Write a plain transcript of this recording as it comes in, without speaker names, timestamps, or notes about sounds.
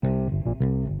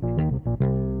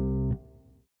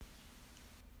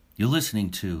You're listening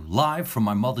to Live from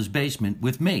My Mother's Basement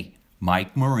with me,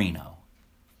 Mike Marino.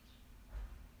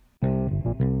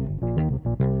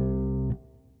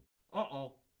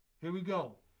 Uh-oh, here we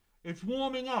go. It's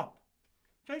warming up.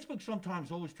 Facebook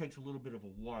sometimes always takes a little bit of a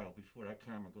while before that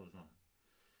camera goes on.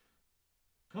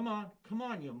 Come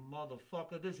on, you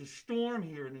motherfucker. There's a storm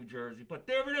here in New Jersey, but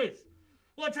there it is.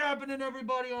 What's happening,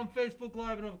 everybody, on Facebook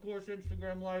Live and, of course,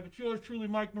 Instagram Live? It's yours truly,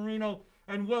 Mike Marino,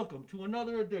 and welcome to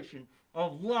another edition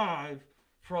of Live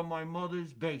from My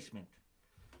Mother's Basement.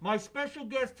 My special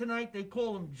guest tonight, they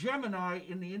call him Gemini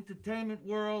in the entertainment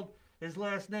world. His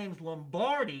last name's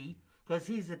Lombardi because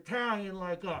he's Italian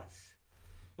like us.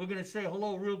 We're going to say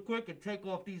hello real quick and take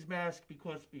off these masks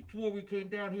because before we came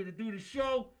down here to do the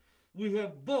show, we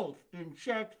have both been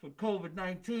checked for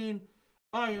COVID-19.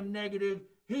 I am negative.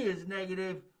 He is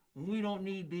negative. We don't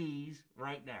need these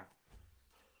right now.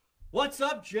 What's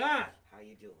up, John? How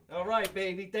you doing? All right,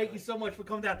 baby. Thank you so much for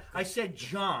coming down. I said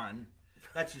John.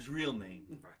 That's his real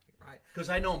name. Right. Because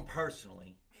I know him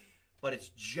personally. But it's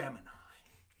Gemini.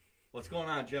 What's going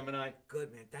on, Gemini?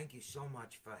 Good, man. Thank you so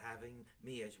much for having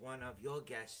me as one of your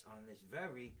guests on this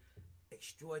very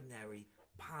extraordinary,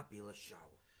 popular show.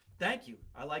 Thank you.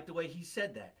 I like the way he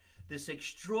said that. This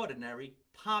extraordinary,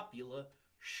 popular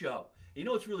show. You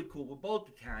know what's really cool? We're both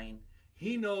Italian.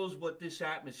 He knows what this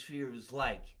atmosphere is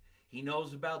like. He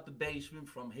knows about the basement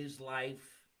from his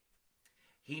life.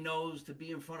 He knows to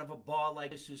be in front of a bar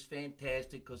like this is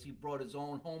fantastic because he brought his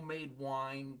own homemade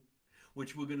wine,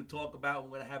 which we're going to talk about.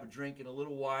 We're going to have a drink in a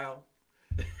little while.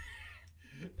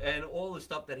 And all the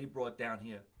stuff that he brought down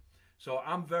here. So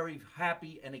I'm very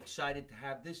happy and excited to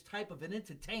have this type of an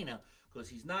entertainer because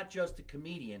he's not just a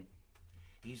comedian.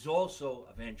 He's also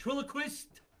a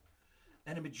ventriloquist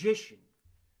and a magician.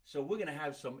 So we're going to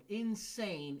have some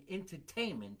insane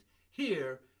entertainment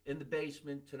here in the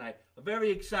basement tonight. I'm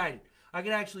very excited. I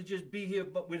can actually just be here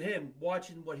but with him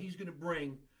watching what he's going to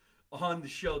bring on the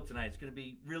show tonight. It's going to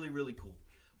be really, really cool.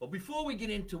 But before we get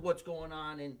into what's going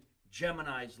on in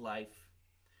Gemini's life,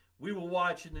 we were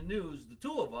watching the news, the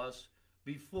two of us,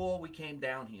 before we came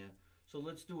down here. So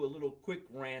let's do a little quick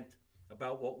rant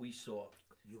about what we saw.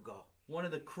 You go. One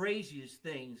of the craziest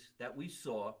things that we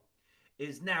saw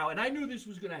is now, and I knew this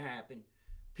was going to happen,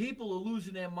 people are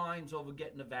losing their minds over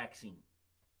getting a vaccine.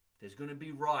 There's going to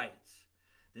be riots.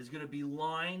 There's going to be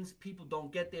lines. People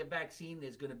don't get their vaccine.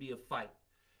 There's going to be a fight.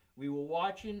 We were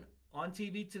watching on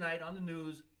TV tonight on the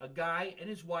news, a guy and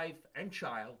his wife and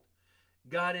child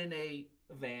got in a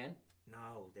van.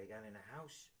 No, they got in a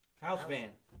house. House van.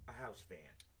 A house van.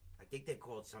 I think they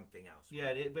called something else.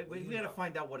 Yeah, but we got to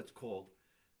find out what it's called.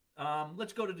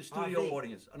 Let's go to the studio RV.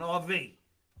 audience. An RV.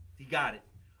 You got it.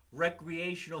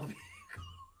 Recreational vehicle.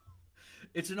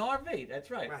 It's an RV, that's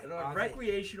right. Right, An RV.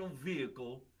 recreational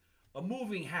vehicle, a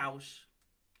moving house,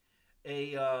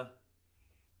 moving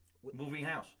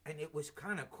house. And it was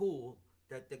kind of cool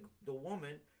that the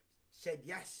woman said,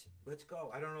 yes, let's go.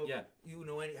 I don't know Yeah. if you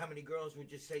know how many girls would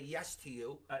just say yes to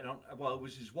you. Well, it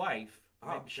was his wife. Oh,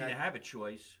 Maybe she didn't okay. have a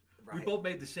choice. We Right. both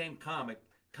made the same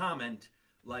comment,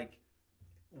 like,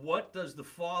 what does the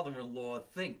father-in-law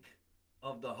think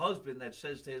of the husband that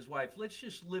says to his wife, let's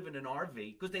just live in an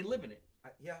RV, because they live in it.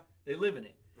 Yeah. They live in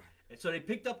it. Right. And so they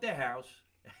picked up their house,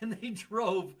 and they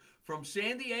drove from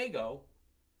San Diego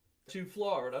to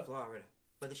Florida Florida.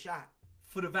 For the shot.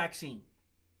 for the vaccine.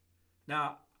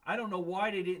 Now, I don't know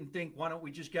why they didn't think, why don't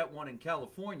we just get one in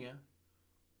California?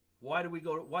 Why did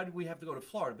we have to go to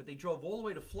Florida? But they drove all the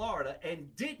way to Florida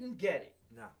and didn't get it.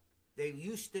 No. They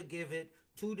used to give it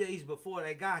 2 days before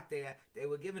they got there. They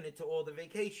were giving it to all the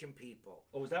vacation people.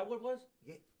 Oh, was that what it was?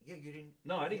 Yeah, you didn't.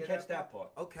 No, I didn't hear catch that part.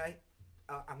 Okay,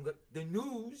 I'm good. The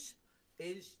news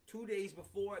is 2 days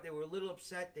before they were a little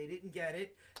upset they didn't get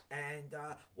it, and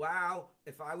wow,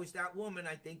 if I was that woman,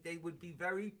 I think they would be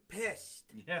very pissed.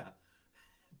 Yeah.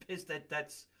 Pissed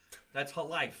that's her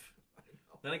life.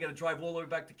 Then I got to drive all the way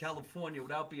back to California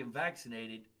without being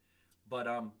vaccinated.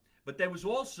 But there was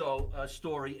also a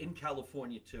story in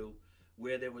California too,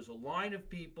 where there was a line of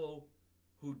people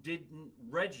who didn't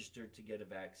register to get a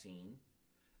vaccine.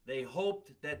 They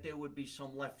hoped that there would be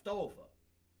some left over,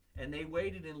 and they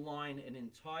waited in line an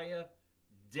entire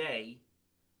day,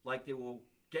 like they were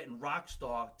getting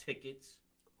Rockstar tickets.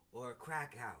 Or a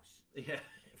crack house. Yeah.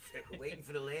 Waiting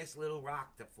for the last little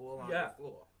rock to fall on Yeah. the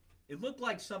floor. It looked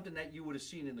like something that you would have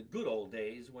seen in the good old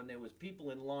days when there was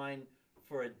people in line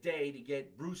for a day to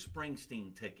get Bruce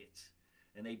Springsteen tickets.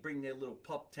 And they bring their little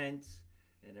pup tents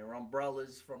and their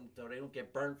umbrellas so they don't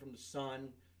get burned from the sun,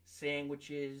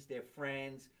 sandwiches, their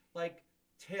friends, like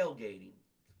tailgating,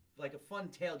 like a fun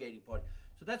tailgating party.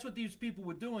 So that's what these people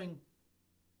were doing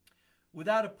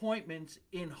without appointments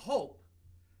in hope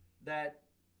that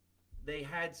they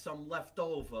had some left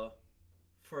over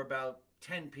for about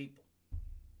 10 people.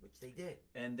 Which they did.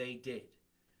 And they did.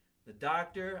 The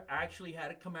doctor actually had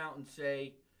to come out and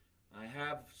say, I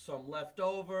have some left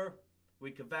over.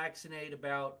 We could vaccinate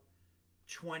about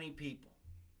 20 people.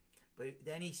 But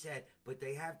then he said, but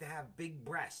they have to have big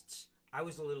breasts. I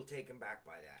was a little taken back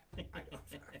by that. I don't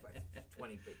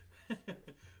 20 big.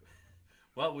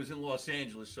 Well, it was in Los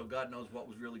Angeles, so God knows what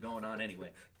was really going on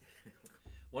anyway.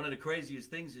 One of the craziest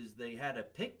things is they had to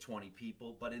pick 20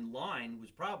 people, but in line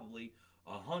was probably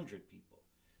 100 people.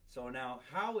 So now,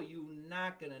 how are you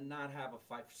not going to not have a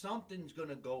fight? Something's going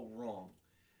to go wrong.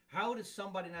 How does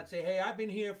somebody not say, hey, I've been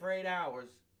here for 8 hours.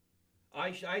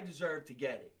 I deserve to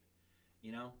get it.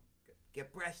 You know?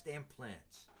 Get breast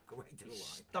implants. Go right to the line.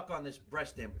 Stuck on this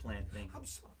breast implant thing. I'm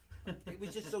sorry. It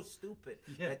was just so stupid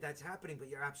that's happening, but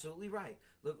you're absolutely right.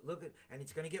 Look at, and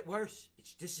it's going to get worse.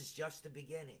 This is just the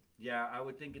beginning. Yeah, I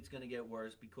would think it's going to get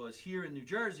worse because here in New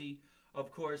Jersey,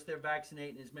 of course, they're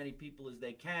vaccinating as many people as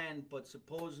they can, but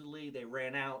supposedly they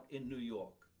ran out in New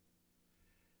York.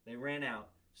 They ran out.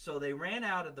 So they ran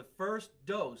out of the first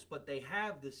dose, but they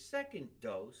have the second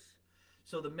dose.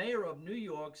 So the mayor of New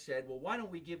York said, well, why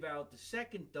don't we give out the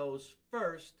second dose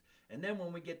first, and then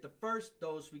when we get the first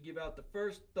dose, we give out the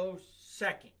first dose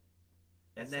second.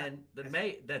 And then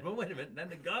wait a minute, then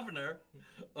the governor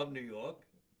of New York,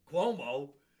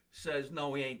 Cuomo, says, no,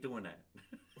 we ain't doing that.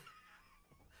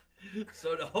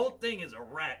 So the whole thing is a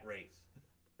rat race.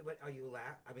 But are you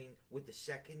allowed? I mean, would the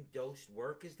second dose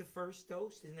work as the first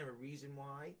dose? Isn't there a reason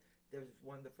why there's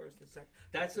one the first and second?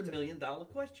 That's $1 million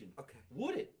question. Okay.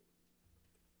 Would it?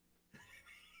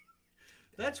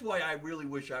 That's why I really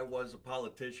wish I was a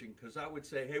politician, because I would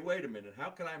say, hey, wait a minute, how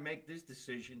can I make this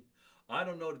decision? I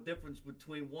don't know the difference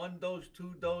between 1 dose,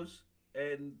 2 dose,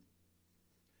 and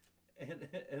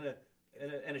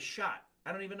a shot.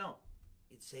 I don't even know.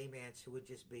 The same answer would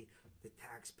just be the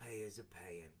taxpayers are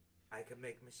paying. I can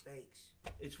make mistakes.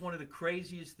 It's one of the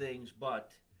craziest things,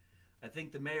 but I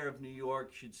think the mayor of New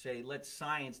York should say, let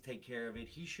science take care of it.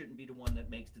 He shouldn't be the one that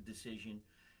makes the decision.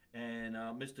 And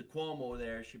Mr. Cuomo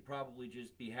there should probably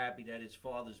just be happy that his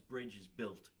father's bridge is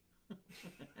built.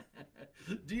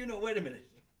 Do you know, wait a minute.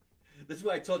 This is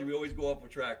why I told you we always go off a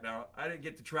track now. I didn't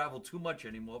get to travel too much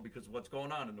anymore because of what's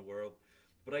going on in the world.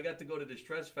 But I got to go to the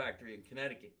Stress Factory in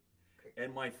Connecticut.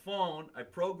 And my phone, I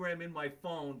program in my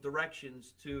phone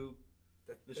directions to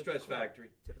the Stress Factory.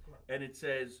 And it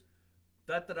says,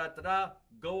 da-da-da-da-da,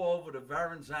 go over the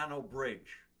Verrazano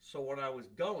Bridge. So when I was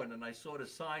going and I saw the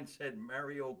sign said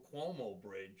Mario Cuomo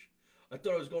Bridge, I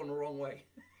thought I was going the wrong way.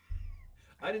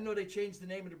 I didn't know they changed the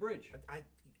name of the bridge.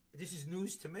 This is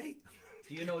news to me.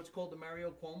 Do you know it's called the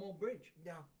Mario Cuomo Bridge?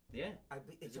 No. Yeah.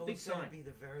 It's a big always going sign. to be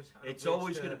the Verrazano. It's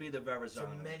always going to be the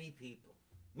Verrazano. To many people.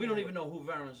 We don't even know who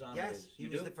Verrazano is. Yes, he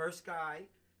was do? the first guy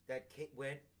that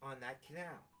went on that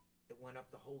canal. It went up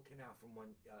the whole canal from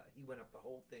one. He went up the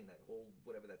whole thing, that whole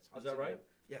whatever that's. Is that right?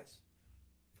 Yes.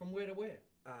 From where to where?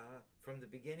 From the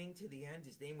beginning to the end.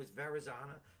 His name was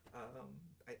Verrazano.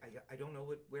 I don't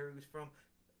know where he was from.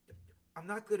 I'm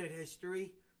not good at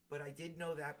history, but I did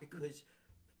know that because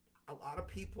a lot of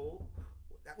people,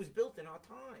 that was built in our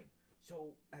time.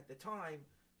 So at the time,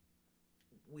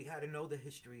 we had to know the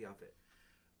history of it.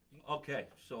 Okay,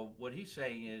 so what he's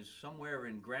saying is somewhere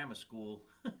in grammar school,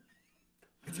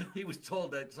 he was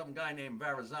told that some guy named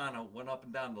Verrazano went up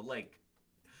and down the lake.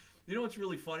 You know what's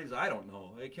really funny is I don't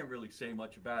know. I can't really say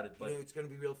much about it, but you know, it's going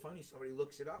to be real funny. Somebody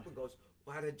looks it up and goes,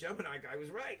 "Wow, the Gemini guy was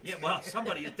right." Yeah, well,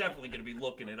 somebody is definitely going to be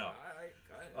looking it up.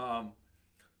 All right.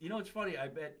 You know, it's funny. I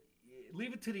bet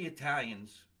leave it to the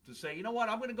Italians to say, you know what?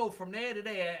 I'm going to go from there to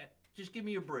there. Just give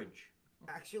me a bridge.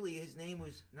 Actually, his name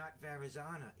was not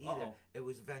Verrazano either. Uh-oh. It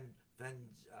was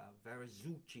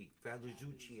Verrazzucci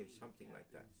or something like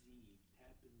that.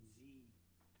 Tappan Zee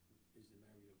is the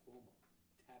Mario Cuomo.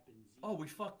 Tappan Zee. Oh, we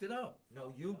fucked it up.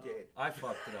 No, you did. I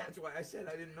fucked it up. That's why I said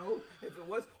I didn't know if it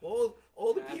was. All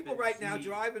the people right now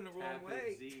driving the wrong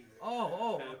way.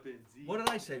 Oh. Tappan Zee. What did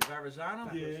I say?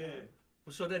 Verrazano? Yeah.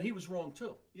 So then he was wrong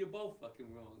too. You're both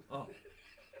fucking wrong. Oh.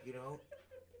 You know,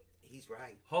 he's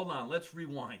right. Hold on, let's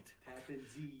rewind. Tappan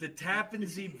Zee. The Tappan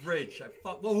Zee Bridge.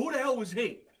 Well, who the hell was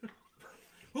he?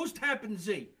 Who's Tappan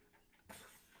Zee?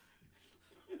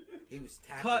 He was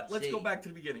Tappan Cut. Let's Zee. go back to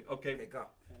the beginning. Okay. Okay, go.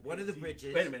 One of the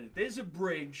bridges. Wait a minute. There's a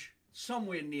bridge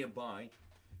somewhere nearby,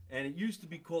 and it used to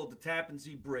be called the Tappan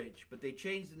Zee Bridge, but they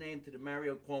changed the name to the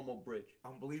Mario Cuomo Bridge.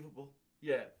 Unbelievable.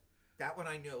 Yeah. That one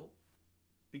I knew.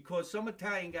 Because some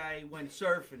Italian guy went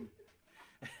surfing.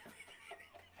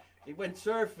 He went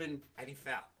surfing. And he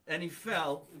fell. And he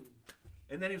fell.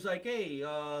 And then he was like, hey,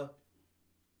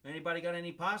 Anybody got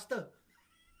any pasta?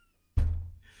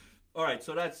 All right,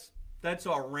 so that's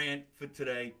our rant for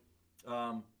today.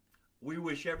 We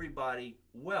wish everybody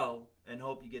well and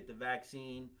hope you get the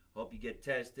vaccine, hope you get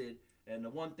tested, and the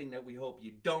one thing that we hope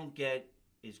you don't get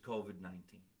is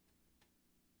COVID-19.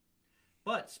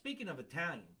 But speaking of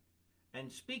Italian,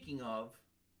 and speaking of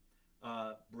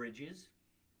bridges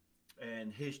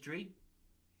and history,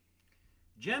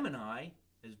 Gemini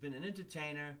has been an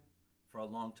entertainer for a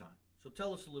long time. So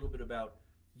tell us a little bit about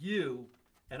you.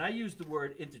 And I use the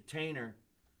word entertainer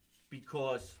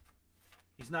because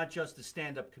he's not just a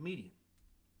stand-up comedian.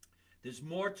 There's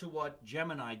more to what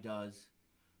Gemini does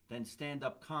than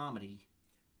stand-up comedy.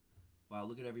 Wow,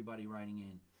 look at everybody writing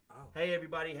in. Oh. Hey,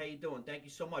 everybody, how you doing? Thank you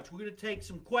so much. We're going to take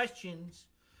some questions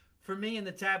for me and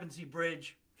the Tappan Zee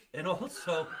Bridge, and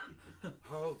also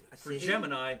Oh, I for see.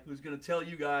 Gemini, who's going to tell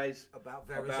you guys About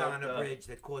Verrazano about, Bridge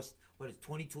that cost, what is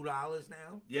 $22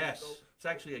 now? yes, it's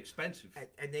actually expensive.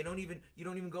 And they don't even, you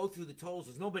don't even go through the tolls.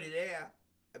 There's nobody there,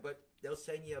 but they'll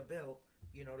send you a bill,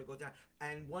 you know, to go down.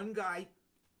 And one guy,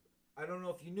 I don't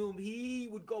know if you knew him, he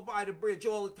would go by the bridge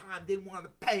all the time, didn't want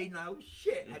to pay. No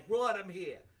shit, I brought him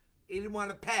here. He didn't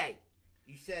want to pay.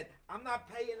 He said, I'm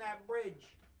not paying that bridge.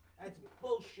 That's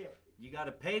bullshit. You got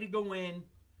to pay to go in,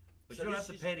 but So you don't this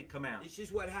have to is- pay to come out. This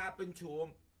is what happened to him.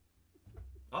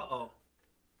 Uh-oh.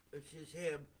 This is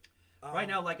him. Right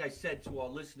now, like I said to our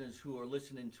listeners who are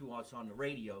listening to us on the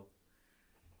radio,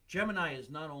 Gemini is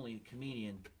not only a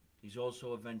comedian, he's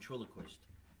also a ventriloquist.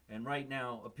 And right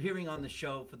now, appearing on the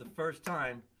show for the first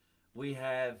time, we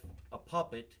have a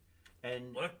puppet.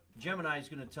 And What? Gemini is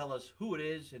going to tell us who it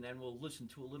is, and then we'll listen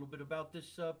to a little bit about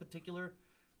this particular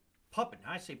puppet.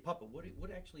 Now, I say puppet. What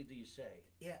actually do you say?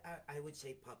 Yeah, I would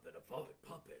say puppet. A puppet.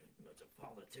 It's a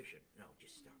politician. No,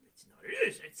 just stop. It's not. It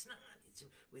is. It's not.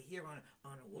 We're here on a.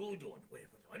 What are we doing? Wait,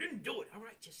 I didn't do it. All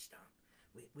right, just stop.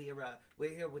 We're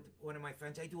here with one of my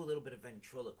friends. I do a little bit of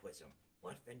ventriloquism.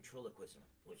 What ventriloquism?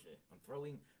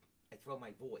 I throw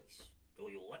my voice. Do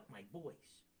you what? My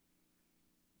voice.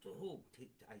 To who?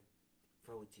 I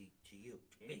throw it to you.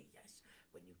 To me, yes.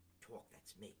 When you talk,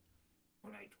 that's me.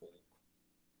 When I talk,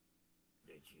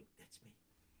 that's you. That's me.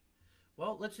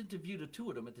 Well, let's interview the two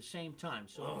of them at the same time.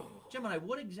 So, Oh. Gemini,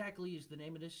 what exactly is the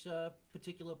name of this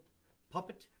particular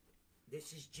puppet?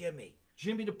 This is Jimmy.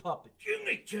 Jimmy the Puppet.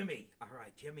 Jimmy. All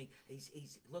right, Jimmy.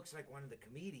 He's looks like one of the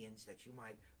comedians that you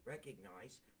might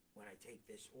recognize when I take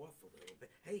this off a little bit.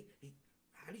 Hey,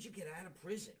 how did you get out of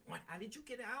prison? What? How did you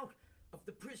get out of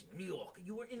the prison? New York.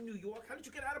 You were in New York. How did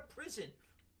you get out of prison?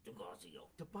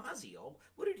 DeBazio.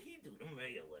 What did he do? The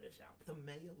mayor let us out. The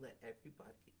mayor let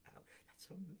everybody out. That's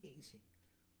amazing.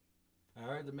 I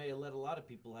heard the mayor let a lot of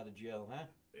people out of jail, huh?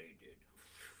 They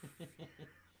did.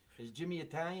 Is Jimmy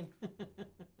Italian?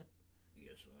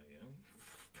 Yes, I am.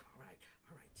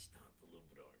 All right, stop. A little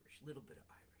bit Irish, little bit of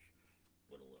Irish,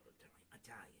 but a lot of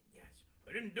Italian, yes.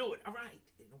 I didn't do it. All right.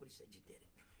 Nobody said you did it.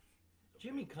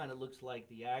 Jimmy kind of looks like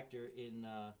the actor in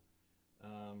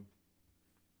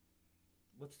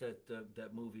what's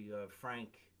that movie?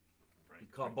 Frankie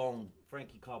Carbone.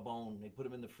 Frankie Carbone. They put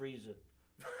him in the freezer.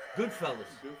 Goodfellas.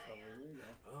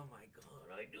 Oh my God,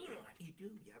 I do not. You do.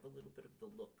 You have a little bit of the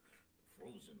look,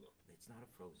 frozen look. It's not a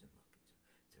frozen look.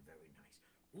 It's a very nice.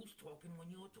 Who's talking when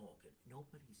you're talking?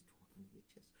 Nobody's talking. You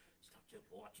just stop. Just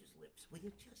watch his lips. Will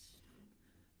you just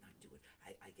not do it?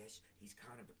 I guess he's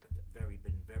kind of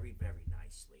been very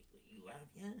nice lately. You have?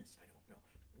 Yes. I don't know.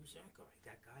 Who's that guy?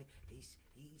 That guy. He's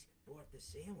brought the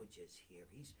sandwiches here.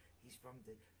 He's from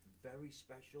the very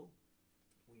special.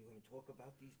 Were you going to talk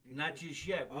about these? Not just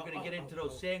yet. We're going to get into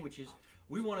those sandwiches.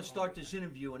 We want to start this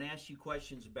interview and ask you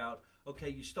questions about, okay,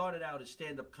 you started out as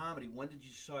stand-up comedy. When did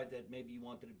you decide that maybe you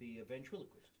wanted to be a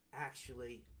ventriloquist?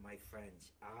 Actually, my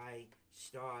friends, I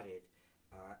started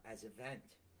as a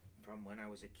vent from when I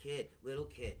was a kid, little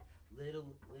kid,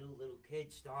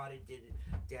 started, did it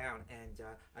down, and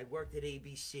I worked at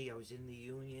ABC. I was in the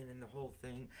union and the whole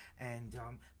thing, and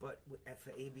but for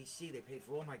ABC, they paid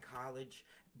for all my college,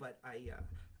 but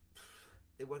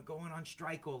they were going on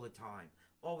strike all the time,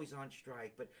 always on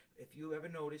strike. But if you ever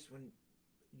notice when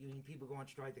union people go on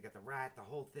strike, they got the rat, the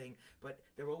whole thing, but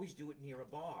they always do it near a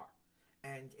bar.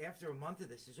 And after a month of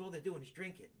this, all they're doing is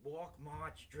drinking. Walk,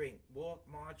 march, drink. Walk,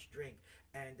 march, drink.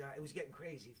 And it was getting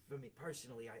crazy for me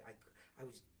personally. I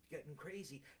was getting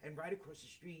crazy. And right across the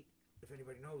street, if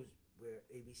anybody knows where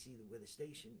ABC, where the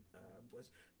station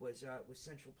was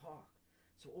Central Park.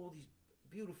 So all these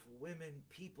beautiful women,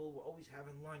 people were always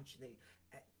having lunch. And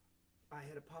I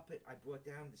had a puppet. I brought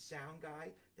down the sound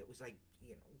guy that was like,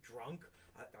 drunk,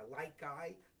 a light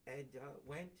guy, and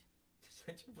went to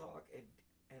Central Park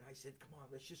and I said, come on,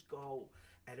 let's just go.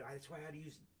 And that's why I had to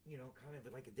use kind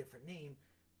of like a different name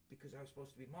because I was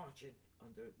supposed to be marching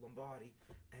under Lombardi,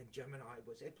 and Gemini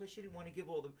was. And plus, you didn't want to give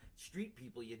all the street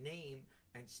people your name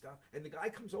and stuff. And the guy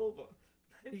comes over,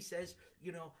 and he says,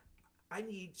 I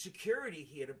need security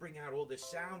here to bring out all this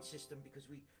sound system because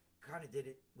we kind of did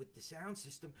it with the sound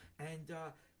system. And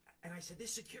I said,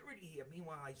 there's security here.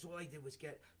 Meanwhile, all I did was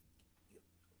get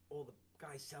all the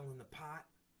guys selling the pot.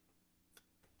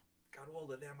 Got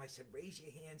all of them. I said, raise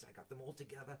your hands. I got them all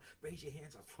together. Raise your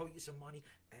hands. I'll throw you some money.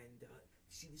 And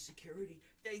see the security?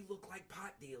 They look like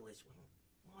pot dealers. Well,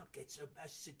 look, it's the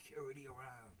best security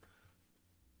around.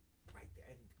 Right there.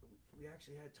 And we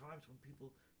actually had times when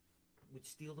people would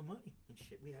steal the money and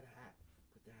shit. We had a hat.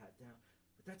 Put the hat down.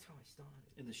 But that's how I started.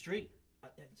 In the street.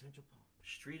 In Central Park.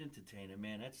 Street entertainer,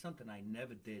 man. That's something I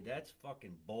never did. That's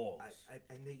fucking balls.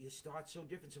 And you start so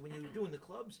different. So when you were doing the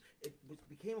clubs,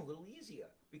 became a little easier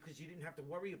because you didn't have to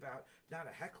worry about not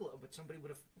a heckler, but somebody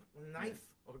with a knife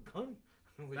or a gun.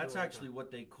 That's actually what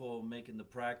they call making the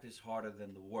practice harder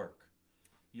than the work.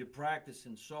 You're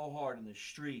practicing so hard in the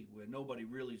street where nobody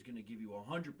really is going to give you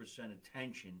 100%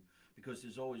 attention because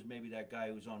there's always maybe that guy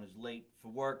who's on his late for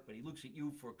work, but he looks at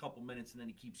you for a couple minutes and then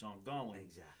he keeps on going.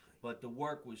 Exactly. But the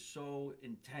work was so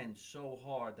intense, so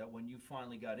hard, that when you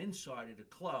finally got inside of the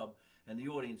club and the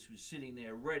audience was sitting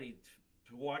there ready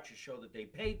to watch a show that they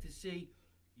paid to see,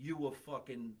 you were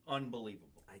fucking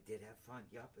unbelievable. I did have fun.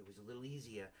 Yup, it was a little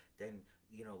easier than,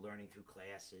 learning through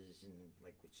classes and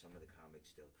like with some of the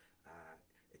comics do.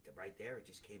 Right there, it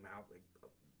just came out,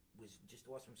 was just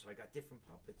awesome. So I got different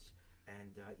puppets,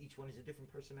 and each one is a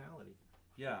different personality.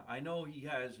 Yeah, I know he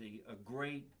has a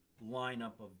great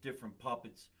lineup of different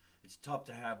puppets. It's tough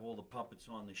to have all the puppets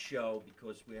on the show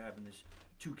because we're having this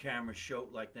 2-camera show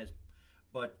like this.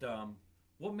 But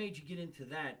what made you get into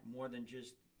that more than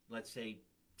just, let's say,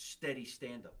 steady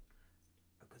stand-up?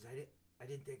 Because I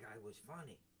didn't think I was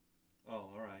funny.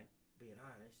 Oh, all right. Being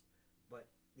honest. But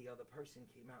the other person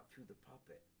came out through the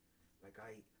puppet. Like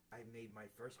I made my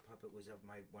first puppet was of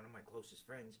one of my closest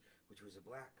friends, which was a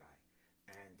black guy.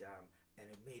 And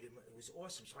it was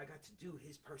awesome. So I got to do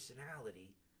his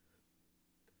personality,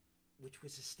 which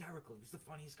was hysterical. He was the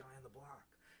funniest guy on the block.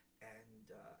 And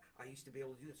I used to be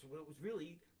able to do this. So it was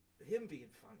really him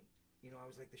being funny. I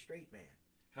was like the straight man.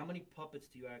 How many puppets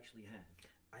do you actually have?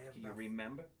 I have Can you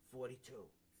remember? 42.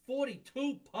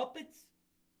 42 puppets?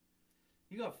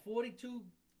 You got 42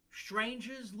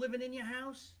 strangers living in your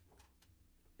house?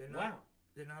 Wow.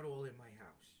 They're not all in my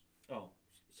house. Oh.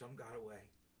 Some got away.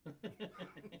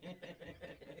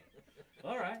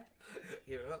 All right.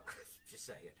 Just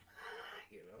say it.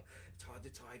 It's hard to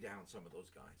tie down some of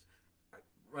those guys.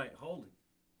 Right, hold it.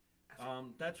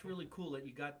 That's really cool that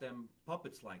you got them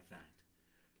puppets like that.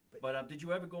 But did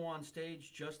you ever go on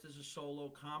stage just as a solo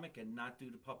comic and not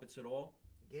do the puppets at all?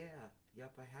 Yeah,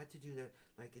 yep. I had to do that,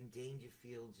 like in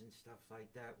Dangerfields and stuff like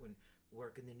that when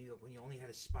working in New York, when you only had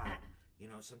a spot.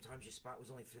 Sometimes your spot was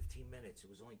only 15 minutes. It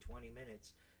was only 20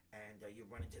 minutes, and you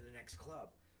run into the next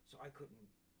club. So I couldn't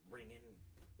bring in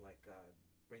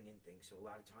things. So a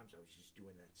lot of times I was just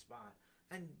doing that spot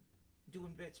and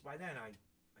doing bits. By then I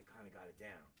kind of got it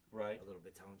down. Right. A little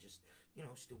bit, telling just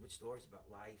stupid stories about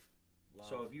life. Love.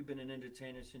 So have you been an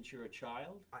entertainer since you're a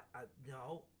child?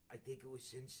 No, I think it was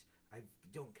since, I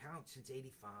don't count, since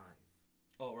 85.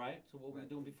 Oh, right. So what were you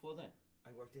doing before then? I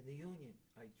worked in the union.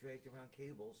 I dragged around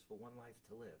cables for One Life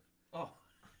to Live. Oh.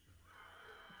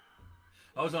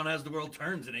 I was on As the World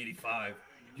Turns in 85.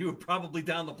 You were probably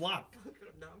down the block.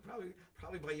 No,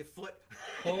 probably by your foot.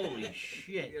 Holy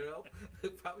shit.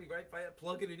 Probably right by it,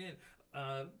 plugging it in.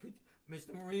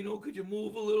 Mr. Marino, could you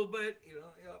move a little bit?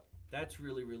 Yeah. That's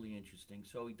really, really interesting.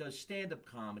 So he does stand-up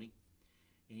comedy,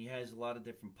 and he has a lot of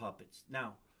different puppets.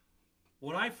 Now,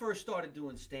 when I first started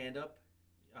doing stand-up,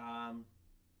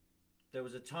 there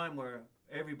was a time where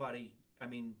everybody,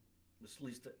 at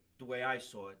least the way I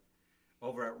saw it,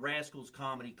 over at Rascals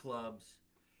Comedy Clubs,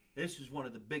 this was one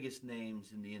of the biggest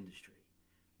names in the industry.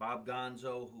 Bob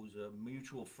Gonzo, who's a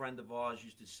mutual friend of ours,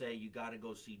 used to say, you got to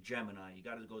go see Gemini. You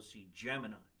got to go see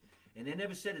Gemini. And they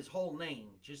never said his whole name,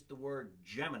 just the word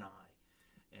Gemini.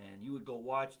 And you would go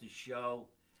watch the show,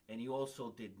 and he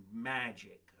also did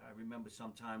magic. I remember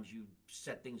sometimes you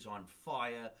set things on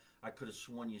fire. I could have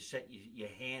sworn you set your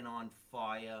hand on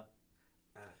fire.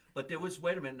 But there was,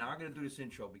 wait a minute, now I'm going to do this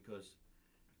intro because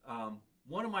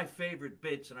one of my favorite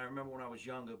bits, and I remember when I was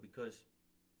younger because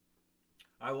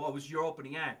I was your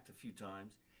opening act a few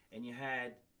times, and you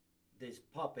had this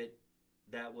puppet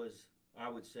that was, I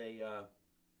would say,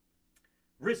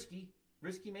 risky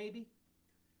maybe.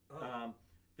 Oh.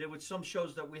 there were some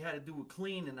shows that we had to do with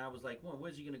clean, and I was like, well,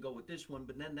 where's he going to go with this one?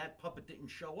 But then that puppet didn't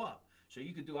show up. So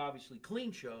you could do obviously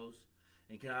clean shows,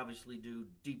 and you can obviously do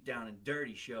deep down and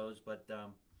dirty shows. But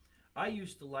I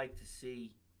used to like to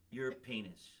see your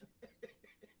penis.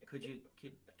 Could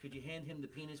you hand him the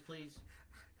penis, please?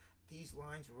 These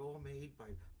lines are all made by.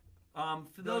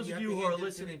 For those of you who are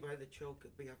listening, by the choke,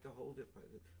 we have to hold it by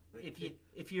the.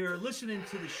 if you're listening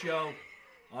to the show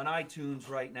on iTunes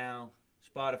right now,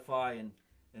 Spotify,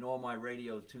 and all my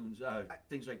radio tunes,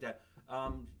 things like that,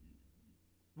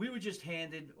 we were just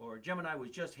handed, or Gemini was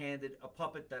just handed, a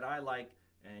puppet that I like,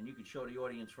 and you can show the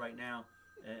audience right now.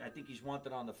 I think he's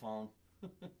wanted on the phone.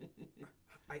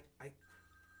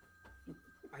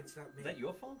 It's not me. Is that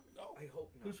your phone? No, I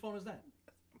hope not. Whose phone is that?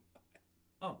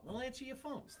 Oh, well, answer your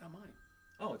phone. it's not mine.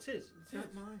 Oh, it's his. It's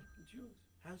not mine. It's yours.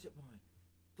 How's it mine?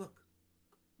 Look,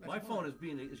 My phone is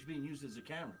being used as a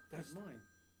camera. That's mine.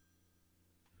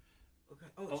 okay.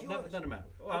 Oh, it's Oh, yours. doesn't matter.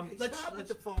 Okay, Let's stop with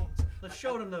the phones. let's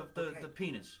show them the Okay.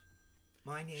 penis.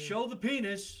 My name. Show the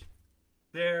penis.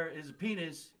 There is a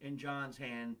penis in John's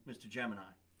hand, Mr. Gemini.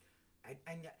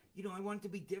 And I wanted to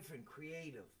be different,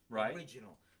 creative, Right.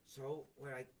 original. So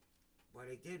what I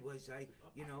did was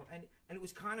and it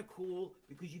was kind of cool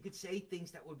because you could say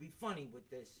things that would be funny with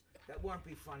this that won't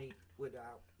be funny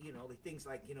without the things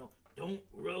like don't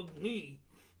rub me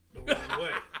the wrong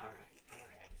way. All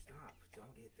right, stop,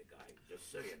 don't hit the guy.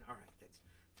 Just saying. All right, that's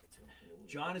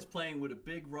John is playing with a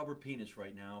big rubber penis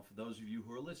right now. For those of you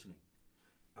who are listening,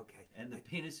 okay. and the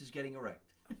penis is getting erect.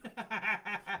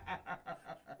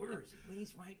 Where is he? Well,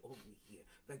 he's right over here.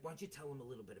 Like, why don't you tell him a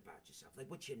little bit about yourself? Like,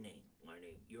 what's your name? My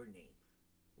name, your name.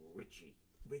 Richie.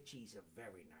 Richie's a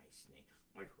very nice name.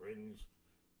 My friends,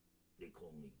 they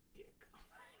call me Dick.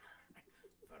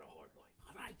 I've had a hard life.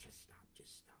 All right, just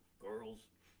stop. Girls,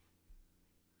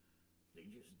 they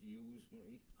just use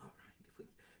me. All right,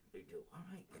 they do. All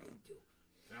right, they do.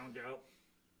 Found out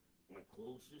my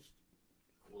closest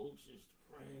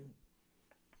friend.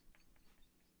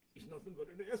 He's nothing but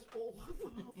an asshole.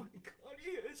 Oh my God,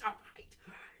 he is. All right.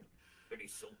 And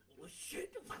he's so full of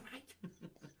shit. All right.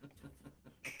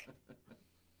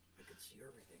 I can see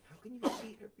everything. How can you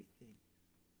see everything?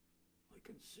 I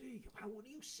can see. What do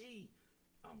you see?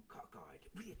 I'm cockeyed.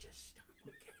 Will you just stop?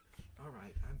 Okay. All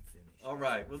right, I'm finished. All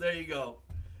right. Well, there you go.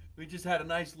 We just had a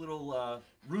nice little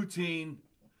routine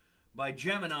by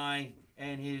Gemini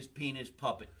and his penis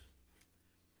puppet.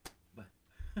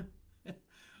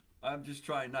 I'm just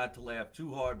trying not to laugh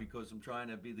too hard because I'm trying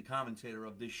to be the commentator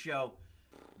of this show.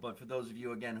 But for those of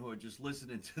you, again, who are just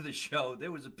listening to the show,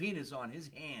 there was a penis on his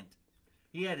hand.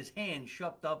 He had his hand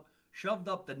shoved up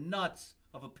the nuts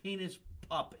of a penis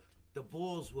puppet. The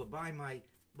balls were by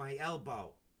my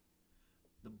elbow.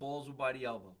 The balls were by the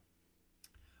elbow.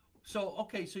 So,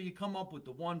 okay, so you come up with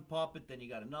the one puppet, then you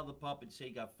got another puppet, say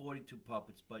you got 42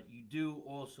 puppets, but you do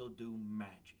also do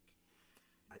magic.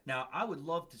 Now, I would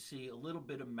love to see a little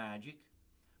bit of magic,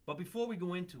 but before we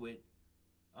go into it,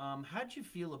 how'd you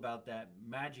feel about that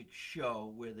magic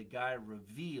show where the guy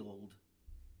revealed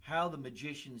how the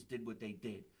magicians did what they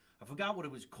did? I forgot what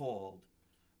it was called.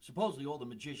 Supposedly all the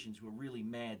magicians were really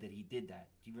mad that he did that.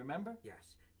 Do you remember?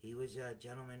 Yes, he was a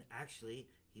gentleman. Actually,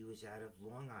 he was out of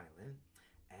Long Island,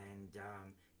 and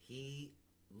he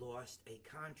lost a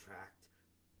contract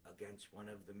against one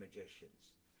of the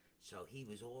magicians. So he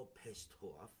was all pissed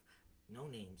off. No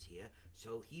names here.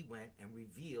 So he went and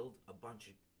revealed a bunch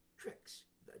of tricks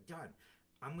done.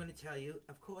 I'm going to tell you,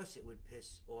 of course it would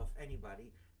piss off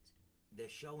anybody. They're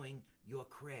showing your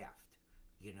craft,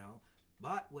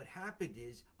 But what happened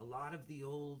is a lot of the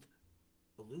old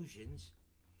illusions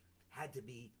had to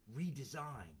be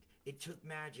redesigned. It took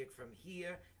magic from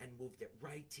here and moved it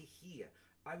right to here.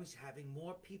 I was having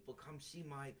more people come see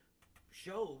my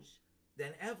shows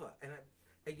than ever. And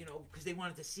because they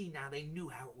wanted to see now, they knew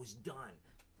how it was done.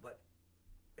 But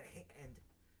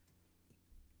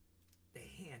the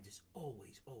hand is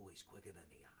always quicker than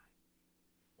the eye.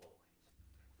 Always.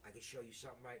 I can show you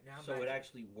something right now. So it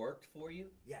actually worked for you?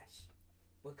 Yes.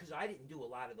 Because I didn't do a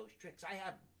lot of those tricks. I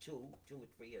have two or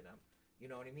three of them. You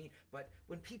know what I mean? But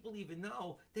when people even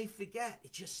know, they forget.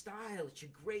 It's your style. It's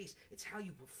your grace. It's how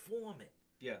you perform it.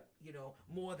 Yeah.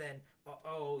 More than,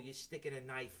 you're sticking a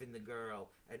knife in the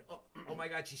girl, and oh my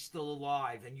God, she's still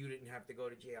alive, and you didn't have to go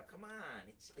to jail. Come on,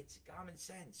 it's common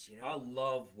sense, I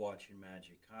love watching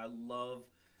magic. I love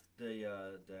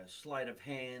the sleight of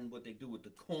hand, what they do with the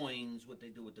coins, what they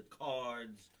do with the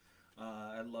cards.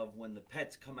 I love when the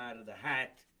pets come out of the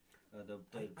hat.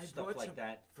 I stuff brought like some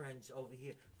that. friends over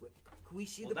here. Can we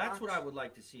see Well, the that's box? what I would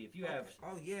like to see. If you have,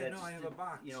 Oh yeah, that's no, I have a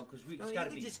box. You know, because No, it's you got to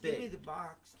can be just big. give me the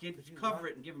box. if you Cover want.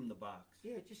 it and give him the box.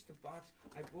 Yeah, just the box.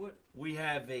 I bought. We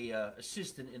have a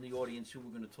assistant in the audience who we're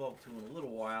going to talk to in a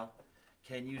little while.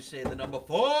 Can you say the number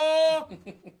 4?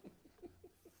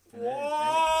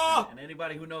 And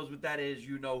anybody who knows what that is,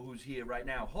 you know who's here right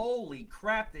now. Holy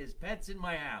crap, there's pets in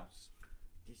my house.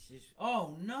 This is.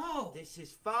 Oh, no. This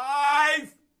is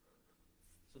 5.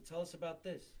 So tell us about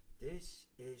this. This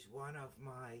is one of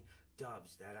my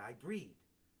doves that I breed.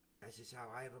 This is how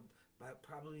I have about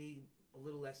probably a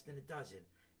little less than a dozen.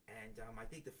 And I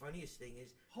think the funniest thing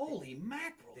is Holy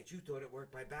mackerel. that you thought it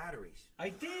worked by batteries. I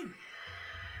did.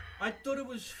 I thought it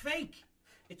was fake.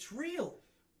 It's real.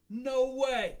 No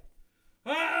way.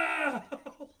 Ah!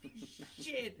 Holy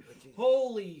shit.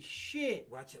 Holy shit.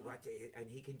 Watch it, and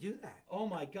he can do that. Oh,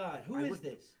 my God. Who I is would-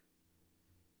 this?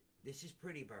 This is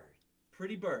Pretty Bird.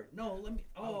 Pretty Bird. No, let me.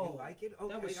 Oh, you like it?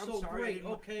 Okay, that was I'm so sorry. I great. didn't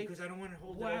want- Okay. Because I don't want to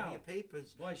hold it Wow. over your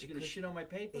papers. Why, is she going to because- shit on my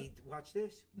paper? Hey, watch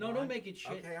this. No, One. don't make it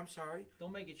shit. Okay, I'm sorry.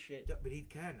 Don't make it shit. But he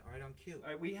can. All right, I'm cute. All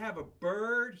right, we have a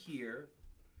bird here.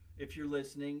 If you're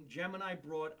listening, Gemini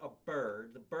brought a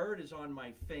bird. The bird is on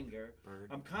my finger. Bird.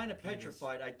 I'm kind of Penis.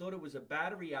 petrified. I thought it was a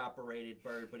battery-operated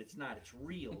bird, but it's not. It's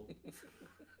real.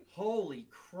 Holy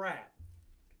crap.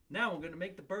 Now I'm going to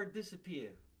make the bird disappear.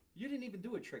 You didn't even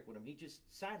do a trick with him. He just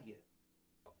sat here.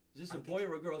 Is this a boy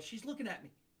or a girl? She's looking at me.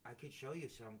 I could show you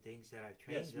some things that I've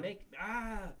trained Yes,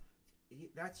 him.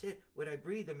 That's it. When I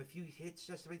breathe him, if you hit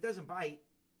just, he doesn't bite.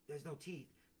 There's no teeth.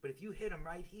 But if you hit him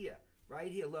right here,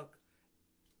 look,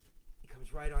 he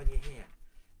comes right on your hand.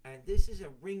 And this is a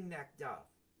ringneck dove.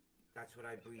 That's what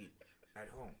I breed at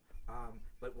home.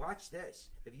 But watch this.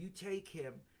 If you take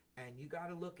him and you got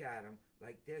to look at him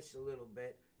like this a little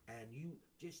bit, and you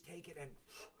just take it and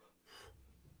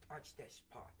watch this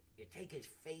part. You take his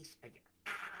face and you,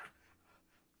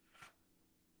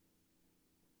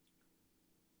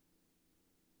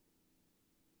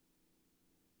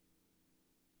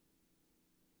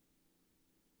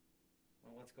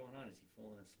 Well, what's going on? Is he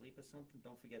falling asleep or something?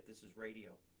 Don't forget, this is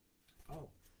radio. oh,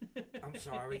 I'm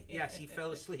sorry. Yes, he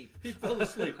fell asleep. He fell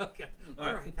asleep. Okay. All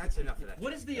All right. right. That's enough of that.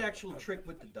 What is the actual trick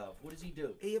with the dove? What does he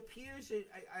do? He appears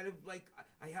out of like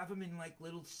I have him in like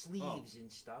little sleeves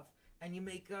and stuff, and you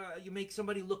make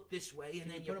somebody look this way, and Can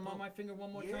then you put him on my finger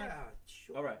one more time? Yeah,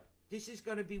 sure. All right. This is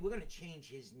gonna be. We're gonna change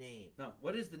his name. No,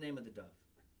 what is the name of the dove?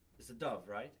 It's a dove,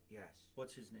 right? Yes,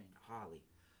 What's his name? Holly.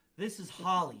 This is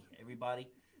Holly, everybody.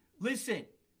 Listen,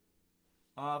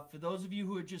 for those of you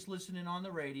who are just listening on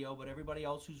the radio, but everybody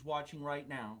else who's watching right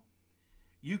now,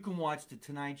 you can watch The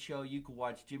Tonight Show, you can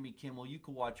watch Jimmy Kimmel, you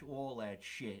can watch all that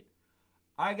shit.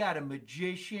 I got a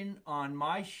magician on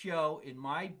my show in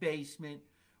my basement.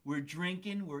 We're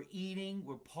drinking, we're eating,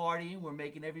 we're partying, we're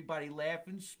making everybody laugh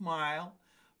and smile.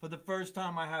 For the first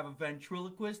time, I have a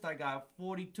ventriloquist. I got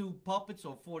 42 puppets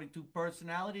or 42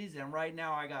 personalities, and right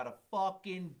now I got a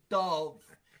fucking dove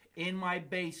in my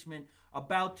basement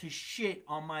about to shit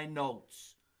on my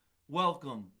notes.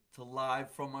 Welcome to Live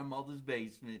from My Mother's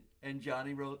Basement. And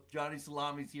Johnny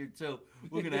Salami's here too.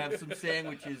 We're going to have some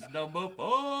sandwiches. Number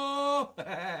 4.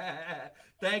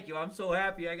 Thank you. I'm so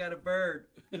happy I got a bird.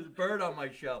 There's a bird on my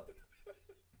show.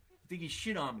 I think he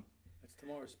shit on me. That's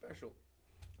tomorrow's special.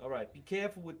 All right, be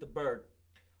careful with the bird.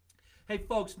 Hey,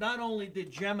 folks, not only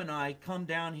did Gemini come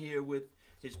down here with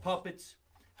his puppets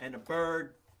and a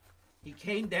bird, he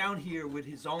came down here with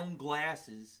his own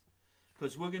glasses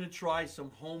because we're going to try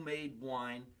some homemade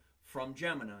wine from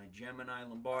Gemini. Gemini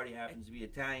Lombardi happens to be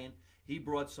Italian. He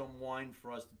brought some wine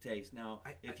for us to taste. Now,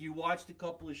 if you watched a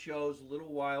couple of shows a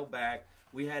little while back,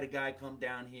 we had a guy come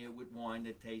down here with wine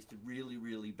that tasted really,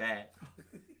 really bad.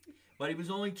 But he was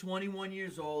only 21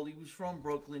 years old. He was from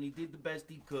Brooklyn. He did the best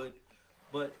he could.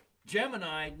 But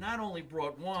Gemini not only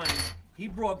brought wine, he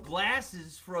brought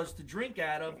glasses for us to drink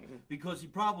out of because he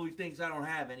probably thinks I don't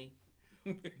have any.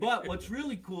 But what's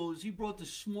really cool is he brought the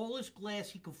smallest glass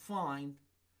he could find,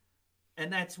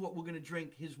 and that's what we're going to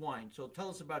drink, his wine. So tell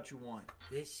us about your wine.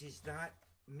 This is not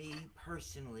me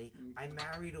personally. I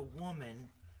married a woman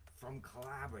from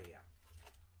Calabria,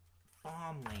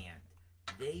 farmland.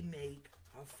 They make.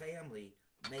 Her family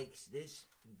makes this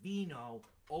vino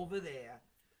over there,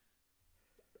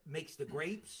 makes the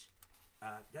grapes.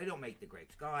 They don't make the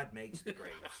grapes. God makes the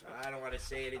grapes. I don't want to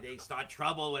say anything, start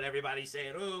trouble with everybody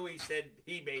saying, oh, he said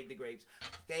he made the grapes.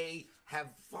 They have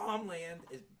farmland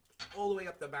all the way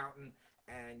up the mountain,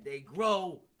 and they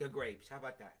grow the grapes. How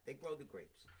about that? They grow the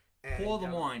grapes. And, Pour the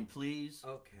wine, please.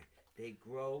 Okay. They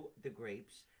grow the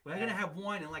grapes. We're gonna have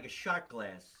wine in like a shot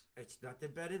glass. It's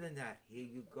nothing better than that. Here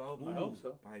you go, I hope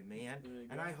so. my man. There you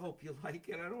And go. I hope you like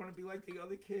it. I don't want to be like the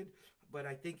other kid, but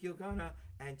I think you're gonna.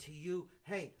 And to you,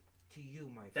 hey, to you,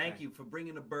 my friend. Thank you for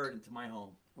bringing a bird into my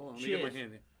home. Hold on, let me get my Cheers.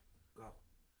 hand in. Go.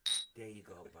 There you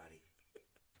go,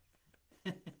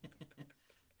 buddy.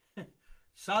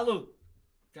 Salud.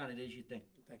 Johnny, there's your thing.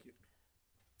 Thank you.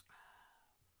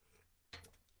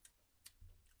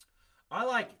 I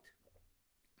like it.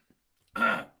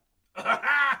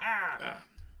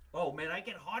 Oh man, I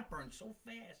get heartburn so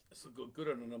fast. This will go good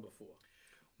on the number 4.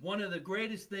 One of the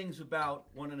greatest things about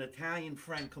when an Italian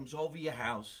friend comes over your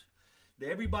house,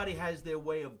 everybody has their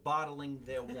way of bottling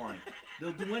their wine.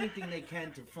 They'll do anything they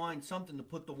can to find something to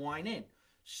put the wine in.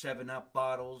 7-Up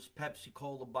bottles, Pepsi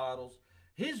Cola bottles.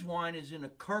 His wine is in a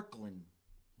Kirkland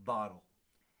bottle.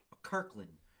 A Kirkland.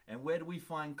 And where do we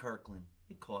find Kirkland?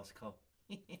 In Costco.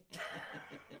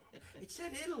 It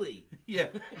said Italy. Yeah.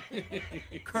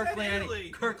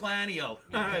 Italy. Kirklandio.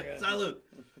 Salute.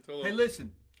 Hey,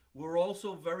 listen, we're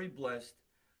also very blessed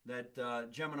that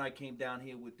Gemini came down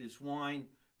here with this wine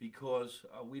because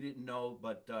we didn't know,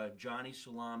 but Johnny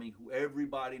Salami, who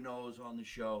everybody knows on the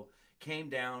show, came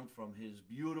down from his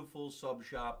beautiful sub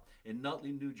shop in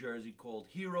Nutley, New Jersey called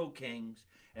Hero Kings,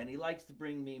 and he likes to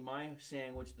bring me my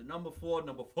sandwich, the number four,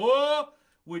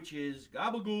 which is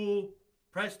gabagool,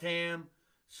 pressed ham,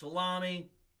 salami,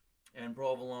 and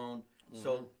provolone.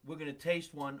 So we're going to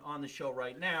taste one on the show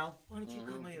right now. Why don't you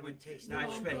come here and taste Not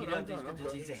it? spe- he I'm doesn't- done, I'm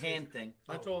it's a hand thing.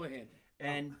 That's all the hand.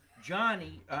 And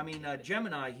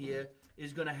Gemini here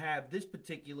is going to have this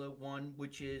particular one,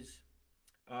 which is,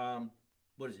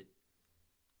 what is it?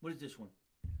 What is this one?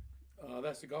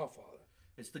 That's the Godfather.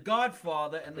 It's the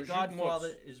Godfather, and the Prosciutto Godfather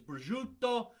mozz. is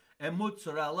prosciutto and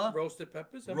mozzarella, Roasted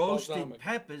peppers and roasted balsamic.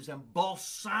 peppers, and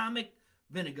balsamic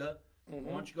vinegar. Why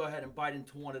don't you go ahead and bite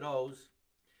into one of those?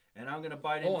 And I'm going to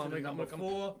bite Hold into on, the I'm number gonna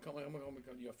four. come.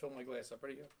 You fill my glass up.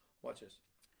 Ready? Here. Watch this.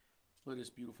 Look at this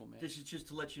beautiful man. This is just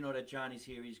to let you know that Johnny's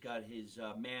here. He's got his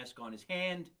mask on his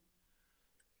hand.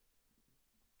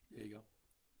 There you go.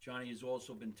 Johnny has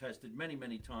also been tested many,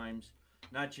 many times,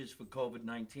 not just for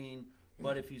COVID-19,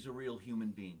 but if he's a real human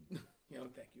being. Yeah,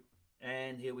 thank you.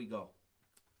 And here we go.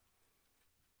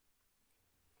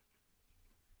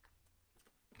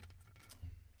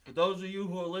 For those of you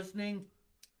who are listening,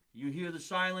 you hear the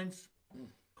silence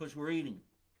because we're eating.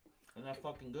 Isn't that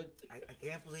fucking good? I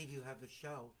can't believe you have a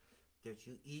show that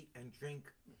you eat and drink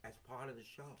as part of the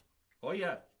show. Oh,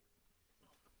 yeah.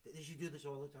 Did you do this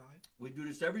all the time? We do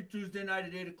this every Tuesday night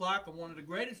at 8 o'clock, and one of the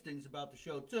greatest things about the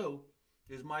show, too,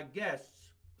 is my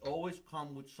guests always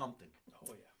come with something. Oh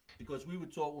yeah. Because we were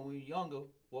taught when we were younger,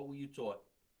 what were you taught?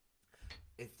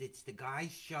 If it's the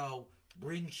guy's show,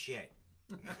 bring shit.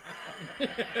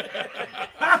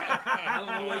 I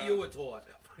don't know what you were taught.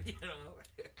 you know.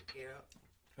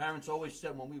 Parents always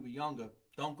said when we were younger,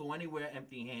 don't go anywhere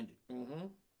empty-handed. Mm-hmm.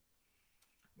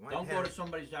 Don't go to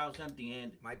somebody's house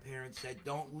empty-handed. My parents said,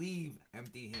 don't leave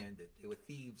empty-handed. They were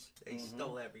thieves. They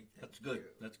stole everything. That's good.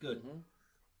 That's good.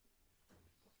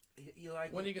 You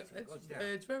like When it? you get, It goes down.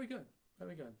 it's very good.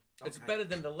 Very good. It's Okay. better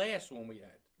than the last one we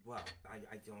had. Well,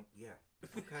 I don't. Yeah.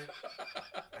 Okay.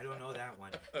 I don't know that one.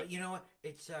 But you know what?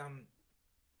 It's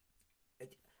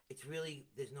it's really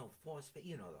there's no force. But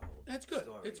you know the whole. That's good.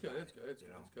 Story It's good. about It's it, good. It's you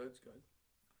good. know? It's good.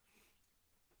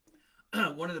 It's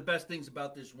good. One of the best things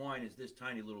about this wine is this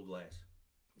tiny little glass.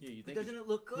 Yeah, you But think? doesn't it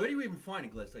look good? Where do you even find a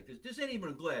glass like this? This ain't even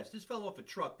a glass. This fell off a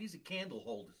truck. These are candle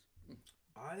holders.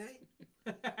 Are they?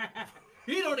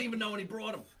 He don't even know when he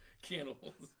brought them.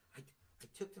 Candles. I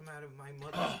took them out of my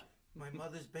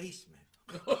mother's basement.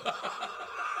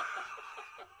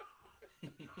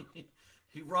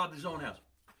 He robbed his own house.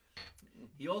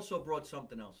 He also brought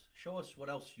something else. Show us what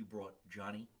else you brought,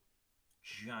 Johnny.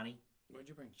 Johnny. What'd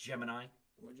you bring? Gemini.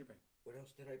 What'd you bring? What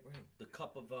else did I bring? The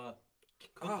cup of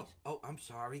cookies. Oh, I'm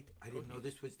sorry. I didn't know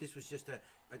this was just a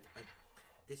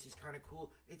this is kind of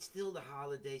cool. It's still the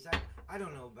holidays. I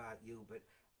don't know about you, but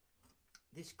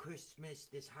this Christmas,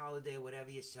 this holiday, whatever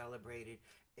you celebrated,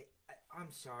 I'm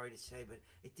sorry to say, but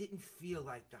it didn't feel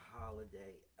like the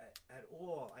holiday at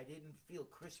all. I didn't feel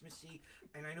Christmassy,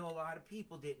 and I know a lot of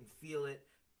people didn't feel it.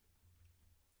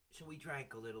 So we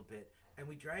drank a little bit, and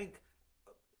we drank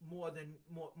more than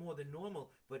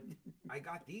normal. But I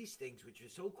got these things, which are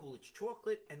so cool. It's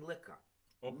chocolate and liquor.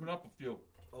 Open up a few.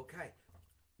 Okay,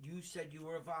 you said you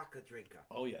were a vodka drinker.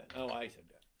 Oh yeah. Oh, I said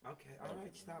that. Okay, all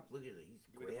right, stop. Look at it. He's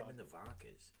grabbing the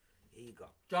vodkas. Here you go.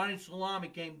 Johnny Salami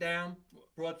came down,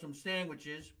 brought some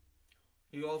sandwiches.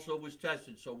 He also was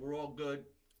tested, so we're all good.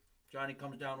 Johnny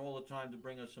comes down all the time to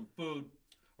bring us some food.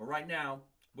 But right now,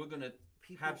 we're going to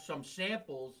people have some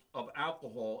samples of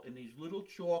alcohol in these little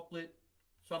chocolate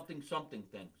something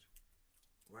things.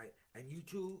 right, and you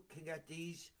two can get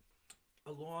these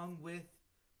along with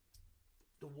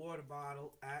the water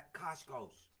bottle at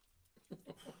Costco's.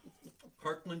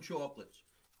 Kirkland chocolates.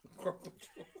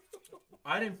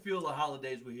 I didn't feel the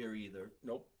holidays were here either.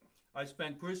 Nope. I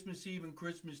spent Christmas Eve and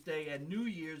Christmas Day and New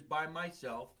Year's by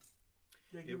myself.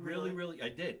 It really, I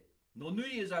did. No, New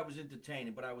Year's I was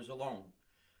entertaining, but I was alone.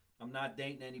 I'm not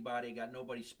dating anybody. I got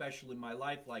nobody special in my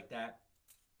life like that.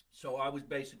 So I was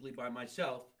basically by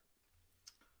myself.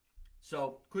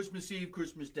 So Christmas Eve,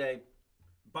 Christmas Day,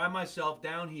 by myself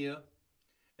down here.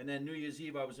 And then New Year's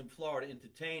Eve I was in Florida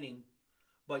entertaining.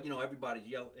 But, you know, everybody's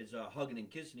is hugging and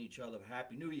kissing each other.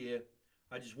 Happy New Year.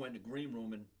 I just went in the green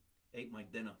room and ate my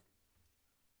dinner.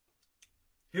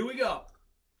 Here we go.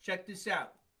 Check this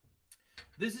out.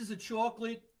 This is a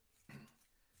chocolate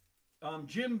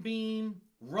Jim Beam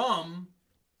rum.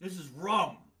 This is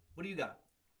rum. What do you got?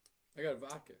 I got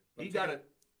vodka. You got a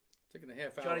Taking a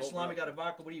half hour. Johnny to open Salami up. got a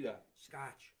vodka. What do you got?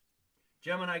 Scotch.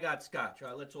 Gem and I got scotch. All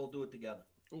right, let's all do it together.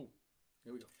 Ooh,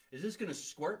 here we go. Is this gonna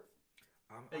squirt?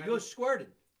 Hey, I yours squirted.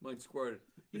 Mine squirted.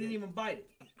 You didn't even bite it.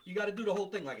 You got to do the whole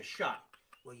thing like a shot.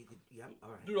 Well, you could. Yeah. All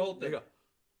right. Do the whole There thing. you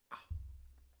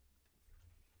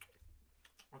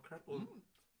go. Okay. Well,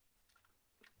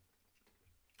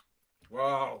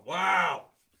 Wow! Wow!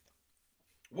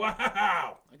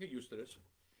 Wow! I get used to this.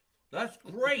 That's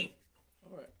great.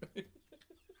 All right.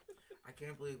 I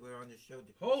can't believe we're on the show.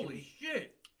 Holy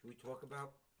shit! Should we talk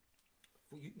about?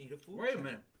 You need a food. Wait a check.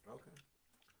 minute. Okay.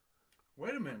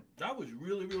 Wait a minute. That was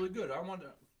really, really good. I want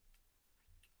to.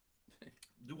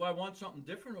 Do I want something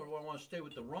different or do I want to stay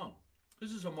with the rum?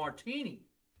 This is a martini.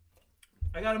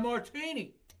 I got a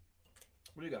martini.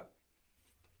 What do you got?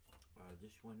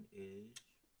 This one is.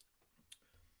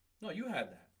 No, you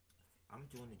had that. I'm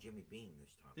doing the Jimmy Beam this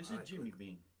time. This All is right, Jimmy good.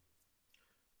 Bean.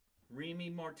 Remy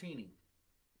Martini.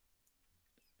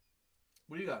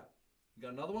 What do you got? You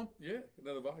got another one? Yeah,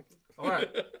 another vodka. All right.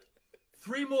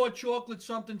 3 more chocolate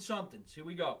somethings. Here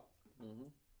we go. Mm-hmm.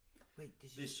 Wait,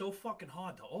 this They're is. so fucking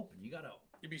hard to open. You gotta.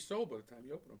 You'd be sober by the time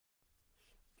you open them.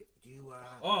 Do you?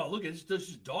 Oh, look at this. This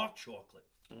is dark chocolate.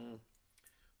 Mm.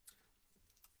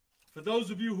 For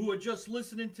those of you who are just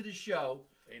listening to the show,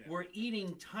 Hey, now. we're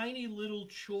eating tiny little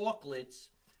chocolates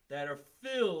that are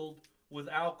filled with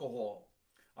alcohol.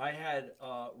 I had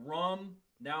rum.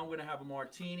 Now I'm going to have a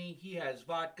martini. He has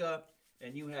vodka.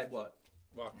 And you had what?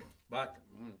 Vodka. Vodka.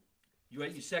 Mm. You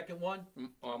ate your second one?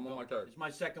 Oh, I'm on my third. It's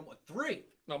my second one. 3.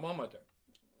 No, I'm on my third.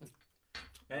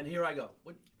 And here I go.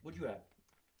 What'd you have?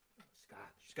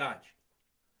 Scotch. Scotch.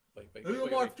 Wait, wait, Here's wait, a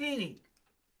wait, wait. martini.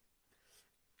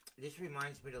 This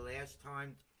reminds me the last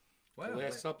time. Wow.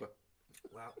 Last supper.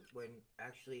 Well, when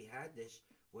actually had this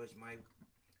was my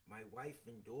wife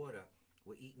and daughter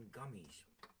were eating gummies.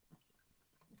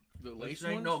 The lace This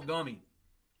ain't ones? no gummy.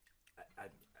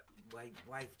 My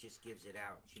wife just gives it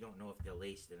out. She don't know if they're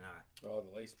laced or not. Oh,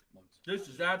 the lace ones. This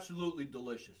is absolutely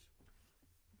delicious.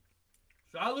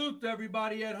 Salute to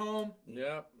everybody at home.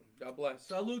 Yeah. God bless.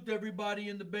 Salute to everybody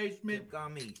in the The basement.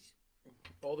 gummies.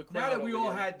 All the crowd Now that we over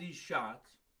all here. had these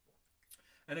shots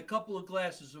and a couple of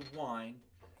glasses of wine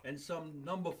and some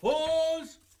number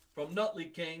 4s from Nutley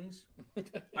Kings.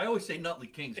 I always say Nutley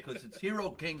Kings because it's Hero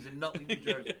Kings in Nutley, New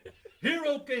Jersey.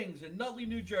 Hero Kings in Nutley,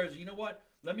 New Jersey. You know what?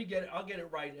 Let me get it. I'll get it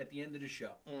right at the end of the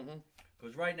show. Mm-hmm.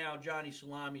 Because right now, Johnny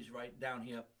Salami's right down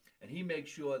here, and he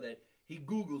makes sure that he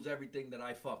Googles everything that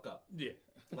I fuck up. Yeah.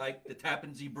 Like the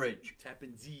Tappan Zee Bridge.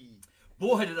 Tappan Z.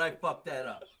 Boy, did I fuck that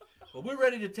up. But we're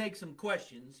ready to take some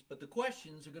questions, but the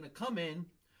questions are going to come in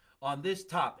on this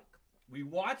topic. We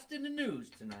watched in the news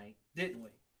tonight, didn't we?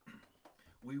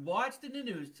 We watched in the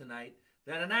news tonight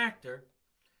that an actor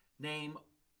named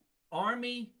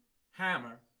Armie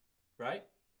Hammer, right?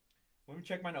 Let me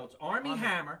check my notes. Armie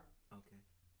Hammer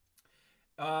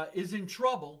Okay. is in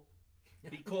trouble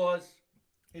because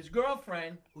his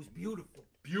girlfriend, Who's beautiful.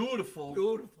 beautiful,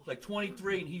 Beautiful. like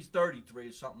 23 and he's 33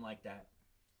 or something like that,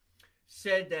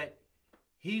 said that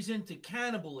he's into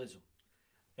cannibalism.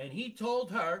 And he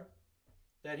told her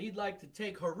that he'd like to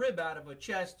take her rib out of her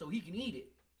chest so he can eat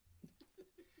it.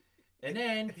 And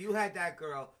then, If you had that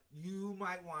girl, you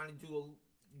might want to do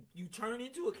you turn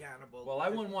into a cannibal. well, I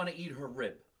wouldn't want to eat her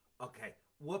rib. Okay.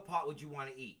 What part would you want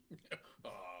to eat?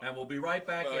 And we'll be right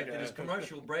back Okay. after this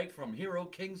commercial break from Hero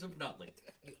Kings of Nutley.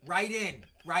 Write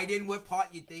in what part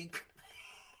you think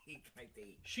he might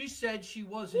eat. She said she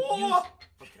wasn't Oh!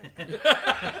 used.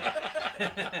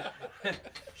 Okay.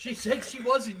 She said she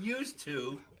wasn't used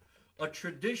to a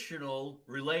traditional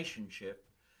relationship,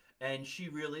 and she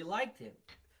really liked him.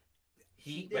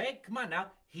 He did. wait, come on now.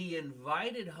 He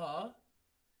invited her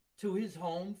to his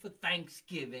home for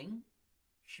Thanksgiving.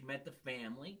 She met the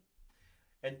family,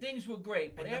 and things were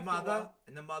great. But And the after a mother, while,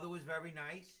 and the mother was very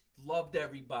nice. loved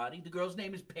everybody. The girl's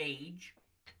name is Paige.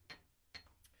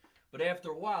 But after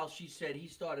a while, she said he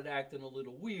started acting a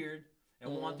little weird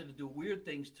and wanted to do weird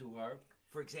things to her.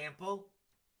 For example,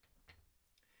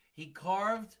 He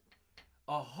carved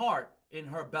a heart in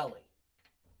her belly.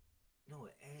 no,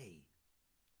 A.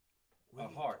 A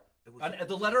Wait, heart. it was-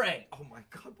 The letter A. Oh my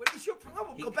God! What is your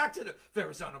problem? He- Go back to the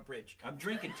Verrazano Bridge. I'm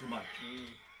drinking too much.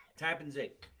 It happens.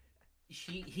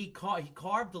 He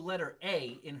carved the letter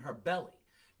A in her belly.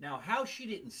 Now, how she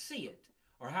didn't see it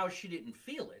or how she didn't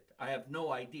feel it, I have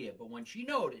no idea. But when she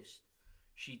noticed,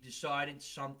 she decided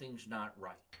something's not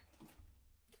right.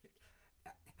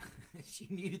 She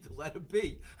needed the letter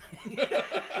B.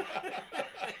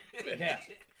 Yeah.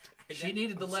 And She then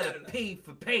needed the I'm letter sad. P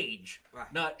for Page,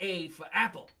 Right. not A for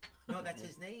Apple. No, that's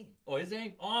his name. Oh, his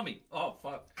name? Army. Oh,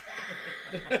 fuck.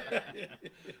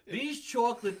 These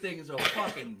chocolate things are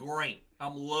fucking great.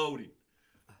 I'm loaded.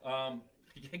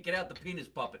 Get out the penis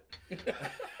puppet.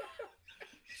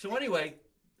 So anyway,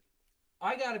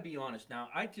 I got to be honest now.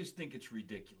 I just think it's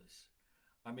ridiculous.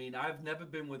 I mean, I've never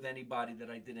been with anybody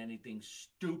that I did anything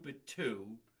stupid to.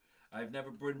 I've never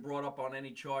been brought up on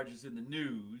any charges in the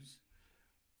news.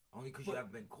 Only because you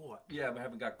haven't been caught. Yeah, but I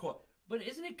haven't got caught. But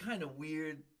isn't it kind of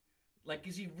weird? Like,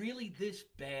 is he really this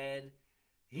bad?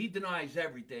 He denies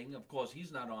everything. Of course,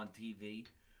 he's not on TV.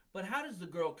 But how does the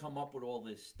girl come up with all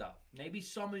this stuff? Maybe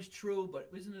some is true, but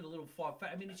isn't it a little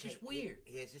far-fetched? I mean, it's just Okay, weird.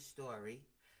 Here's a story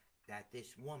that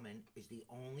this woman is the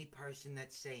only person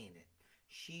that's saying it.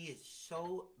 She is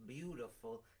so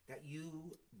beautiful that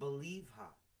you believe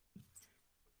her.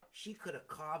 She could have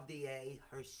carved the A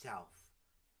herself.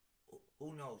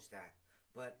 Who knows that?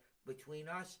 But between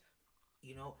us,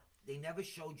 you know, they never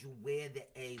showed you where the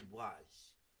A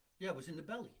was. Yeah, it was in the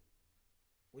belly.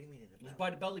 What do you mean in It the was belly? by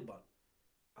the belly button.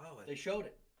 Oh, They showed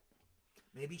it.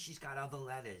 maybe she's got other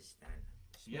letters then.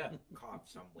 Yeah. Carved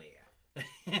somewhere.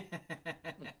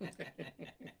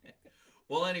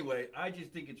 Well, anyway, I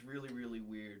just think it's really, really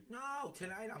weird. No,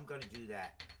 tonight I'm gonna do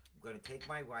that. I'm gonna take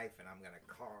my wife and I'm gonna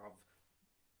carve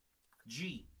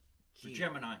G for G.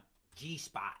 Gemini. G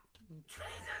spot.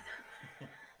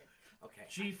 Okay.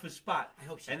 G for spot. I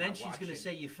hope she's And then not she's going to watching.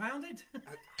 say, you found it?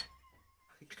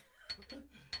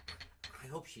 I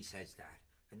hope she says that,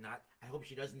 and not. I hope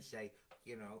she doesn't say,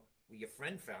 you know, well, your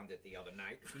friend found it the other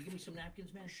night. Can you give me some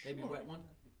napkins, man? Maybe a wet one?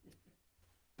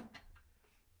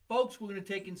 Folks, we're going to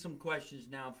take in some questions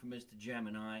now from Mr.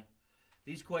 Gemini.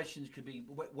 These questions could be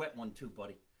wet one too,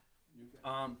 buddy.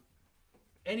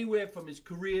 Anywhere from his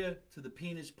career to the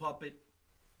penis puppet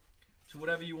to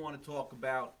whatever you want to talk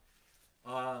about.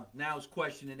 Now is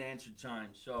question and answer time.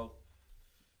 So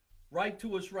write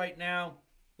to us right now.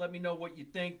 Let me know what you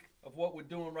think of what we're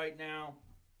doing right now.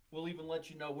 We'll even let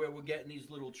you know where we're getting these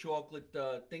little chocolate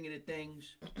thingity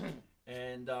things.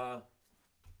 And we'll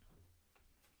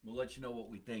let you know what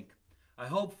we think. I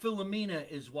hope Philomena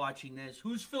is watching this.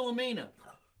 Who's Philomena?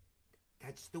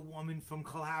 That's the woman from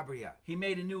Calabria. He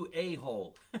made a new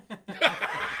a-hole.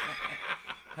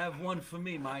 Have one for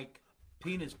me, Mike.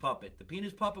 Penis puppet. The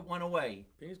penis puppet went away.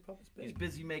 Penis puppet's He's big.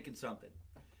 busy making something.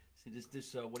 See,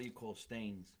 this what do you call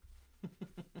stains?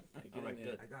 All right, in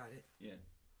good. I got it. Yeah.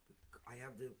 I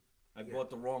have the. I Yeah. bought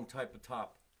the wrong type of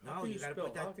top. How No, can you gotta spell?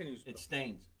 put that. How can you spell? It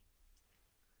stains.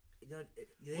 You know,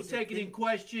 We're there's a taking in thing-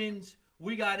 questions.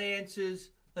 We got answers.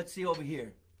 Let's see over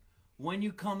here. When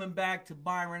you coming back to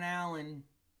Byron Allen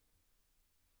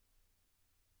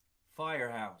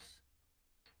Firehouse?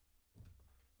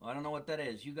 I don't know what that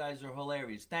is. You guys are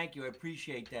hilarious. Thank you. I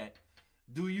appreciate that.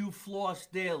 Do you floss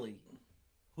daily?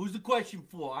 Who's the question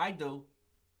for? I do.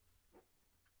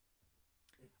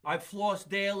 I floss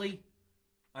daily.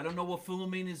 I don't know what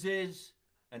Philomena's is.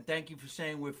 And thank you for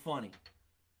saying we're funny.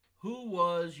 Who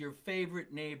was your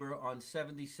favorite neighbor on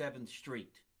 77th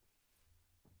Street?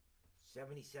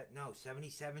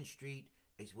 77th Street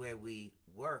is where we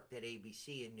worked at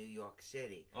ABC in New York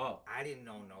City. Oh, I didn't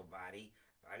know nobody.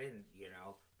 I didn't,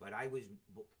 but I was,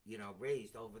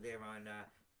 raised over there on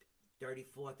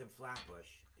 34th and Flatbush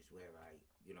is where I,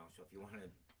 so if you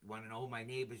want to know who my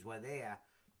neighbors were there,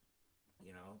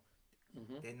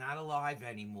 they're not alive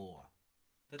anymore.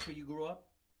 that's where you grew up?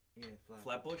 Yeah,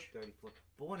 Flatbush? 34.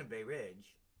 Born in Bay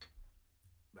Ridge,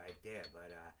 right there, but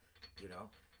it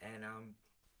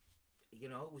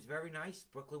was very nice.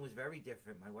 Brooklyn was very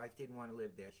different. My wife didn't want to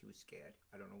live there. She was scared.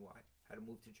 I don't know why. Had to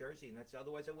move to Jersey, and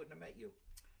otherwise I wouldn't have met you.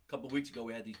 A couple of weeks ago,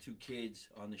 we had these two kids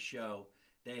on the show.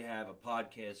 They have a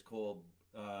podcast called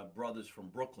Brothers from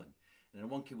Brooklyn. And then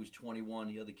one kid was 21,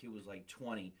 the other kid was like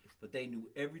 20. But they knew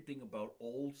everything about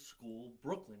old school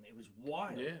Brooklyn. It was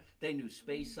wild. Yeah. They knew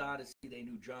Space Odyssey. They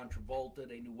knew John Travolta.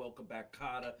 They knew Welcome Back,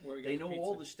 Kotter. Where we got They the know pizza.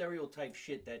 all the stereotype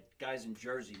shit that guys in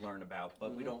Jersey learn about,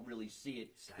 but we don't really see it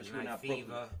because Saturday we're Night not Fever.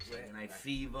 Brooklyn. Saturday Night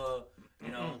Fever.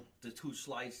 You know, the two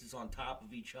slices on top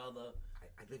of each other.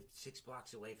 I lived 6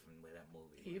 blocks away from where that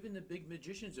movie was. Even the big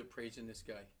magicians are praising this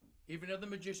guy. Even other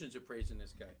magicians are praising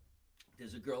this guy.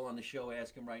 There's a girl on the show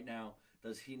asking right now,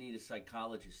 does he need a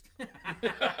psychologist?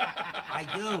 I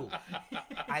do.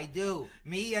 I do.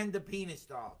 Me and the penis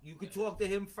doll. You could talk to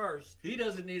him first. He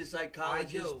doesn't need a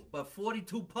psychologist, I do. but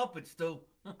 42 puppets do.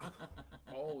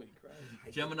 Holy crap. I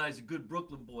do. Gemini's a good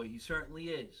Brooklyn boy. He certainly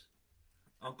is.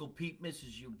 Uncle Pete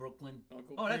misses you, Brooklyn.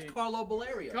 Uncle Oh, that's Pete. Carlo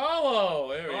Valeria. Carlo!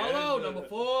 There he Carlo, is. number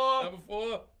 4. Number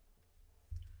 4.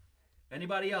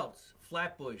 Anybody else?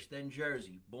 Flatbush, then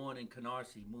Jersey. Born in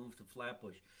Canarsie, moved to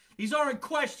Flatbush. These aren't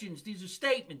questions. These are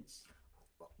statements.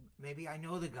 Maybe I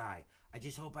know the guy. I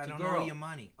just hope I It's a don't girl. owe you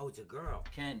money. Oh, it's a girl.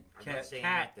 Ken, I'm not saying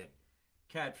Cat, nothing.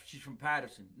 Cat. She's from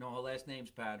Patterson. No, her last name's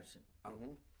Patterson.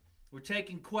 Oh. We're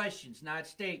taking questions, not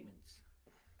statements.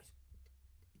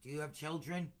 Do you have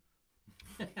children?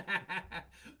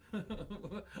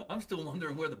 I'm still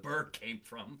wondering where the bird came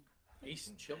from.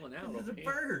 He's chilling out. There's a over here.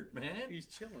 bird, man. He's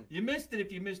chilling. You missed it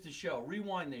if you missed the show.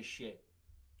 Rewind this shit.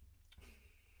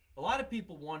 A lot of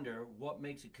people wonder what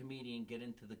makes a comedian get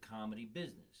into the comedy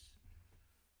business.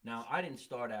 Now, I didn't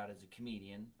start out as a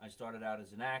comedian. I started out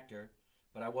as an actor,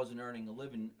 but I wasn't earning a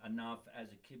living enough as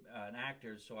an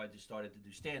actor, so I just started to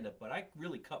do stand-up. But I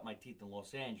really cut my teeth in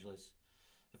Los Angeles.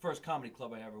 The first comedy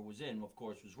club I ever was in, of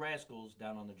course, was Rascals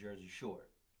down on the Jersey Shore.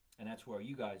 And that's where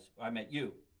I met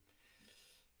you.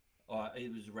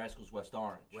 It was Rascals West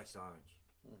Orange, West Orange.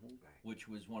 Mm-hmm. Right. which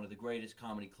was one of the greatest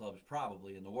comedy clubs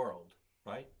probably in the world,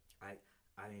 right?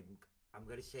 I'm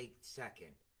gonna say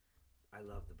second. I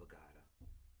love the Borgata.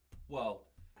 Well,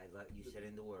 I love. You said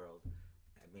in the world.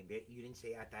 I mean, you didn't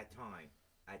say at that time.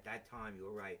 At that time, you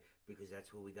were right because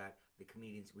that's where we got the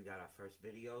comedians. We got our first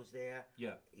videos there.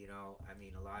 yeah, You know, I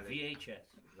mean, a lot of VHS.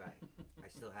 right. I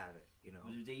still have it. You know.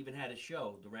 They even had a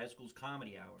show, the Rascals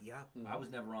Comedy Hour. Yeah. I was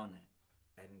never on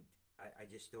that. And I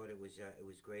just thought it was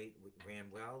great. It ran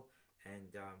well, and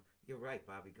you're right.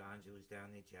 Bobby Gonzo was down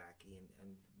there, Jackie,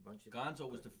 and a bunch of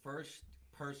Gonzo was the first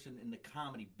person in the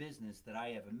comedy business that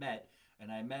I ever met,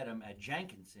 and I met him at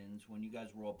Jenkinson's when you guys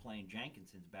were all playing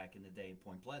Jenkinson's back in the day in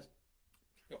Point Pleasant.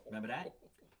 Remember that?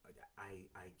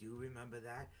 I do remember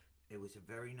that. It was a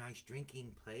very nice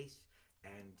drinking place.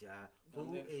 And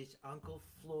who there. is Uncle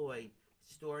Floyd?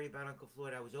 Story about Uncle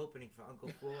Floyd. I was opening for Uncle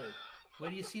Floyd.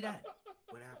 Where do you see that?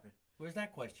 What happened? Where's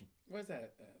that question? Where's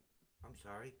that? I'm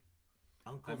sorry.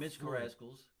 Uncle I miss Floyd.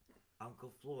 Rascals.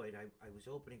 Uncle Floyd. I was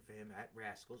opening for him at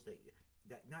Rascals.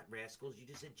 That not Rascals. You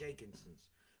just said Jenkinson's.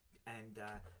 And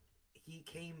he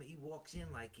came. He walks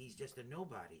in like he's just a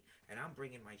nobody. And I'm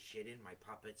bringing my shit in, my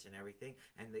puppets and everything.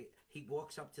 And he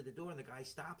walks up to the door, and the guy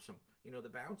stops him. You know, the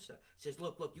bouncer says,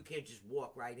 look, you can't just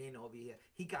walk right in over here.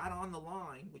 He got on the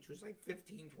line, which was like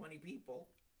 15, 20 people.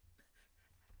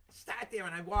 Sat there,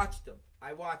 and I watched him.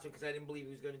 Because I didn't believe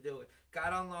he was going to do it.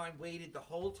 Got online, waited the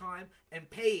whole time, and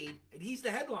paid. And he's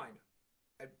the headliner.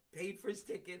 I paid for his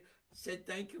ticket, said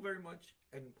thank you very much,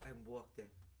 and walked in.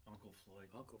 Uncle Floyd.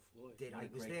 Uncle Floyd. Did What I a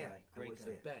was great there. guy, I great was guy.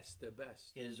 there. Best. The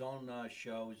best. His own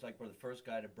show. He's like one of the first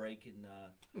guy to break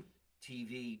in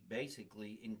TV,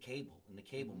 basically in cable, in the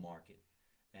cable market.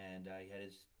 And he had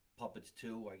his puppets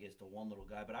too. I guess the one little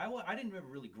guy. But I didn't ever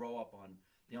really grow up on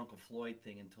the Uncle Floyd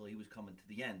thing until he was coming to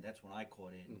the end. That's when I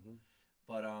caught in.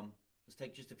 But let's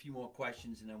take just a few more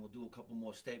questions, and then we'll do a couple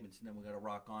more statements, and then we're gonna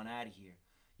rock on out of here.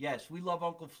 Yes, we love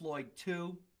Uncle Floyd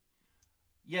too.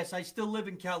 Yes, I still live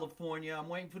in California. I'm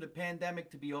waiting for the pandemic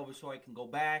to be over so I can go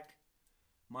back.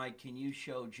 Mike, can you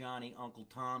show Johnny Uncle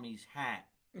Tommy's hat?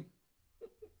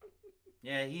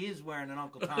 Yeah, he is wearing an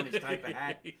Uncle Tommy's type of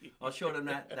hat. I'll show them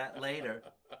that later.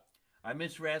 I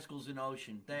miss Rascals in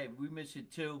Ocean. Dave, we miss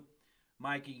it too.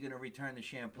 Mike, are you going to return the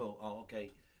shampoo? Oh,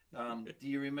 okay. Do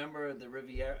you remember the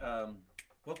Riviera?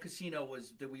 What casino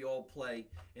did we all play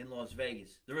in Las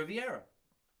Vegas? The Riviera.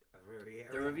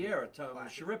 Riviera. The Riviera.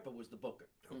 Classic. Sharippa was the booker.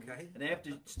 Okay. And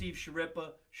after Steve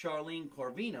Sharippa, Charlene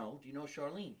Corvino. Do you know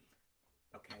Charlene?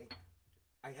 Okay.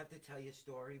 I have to tell you a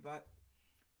story, but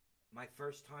my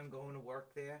first time going to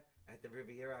work there at the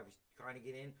Riviera, I was trying to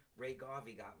get in. Ray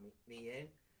Garvey got me in.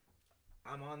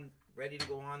 I'm ready to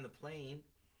go on the plane,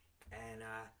 and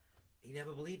he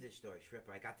never believed this story,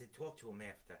 Shripper. I got to talk to him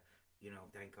after,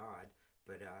 thank God.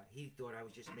 But he thought I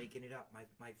was just making it up.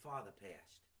 My father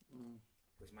passed.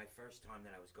 It was my first time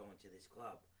that I was going to this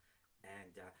club.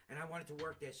 And I wanted to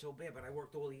work there so bad, but I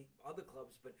worked all the other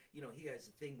clubs. But you know, he has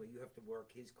a thing where you have to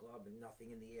work his club and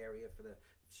nothing in the area for the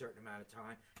certain amount of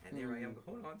time. And there I am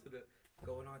going on to the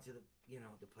you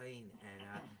know, the plane.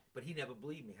 And but he never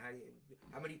believed me.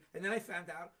 How many? And then I found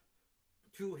out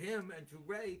through him and through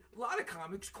Ray, a lot of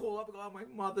comics call up and go, "Oh, my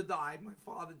mother died, my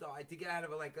father died," to get out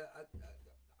of it. Like,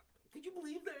 could you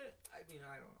believe that? I mean,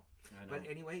 I don't know. But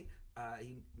anyway,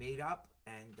 he made up,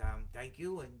 and thank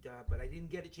you. And but I didn't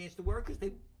get a chance to work because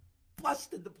they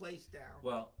busted the place down.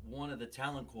 Well, one of the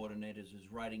talent coordinators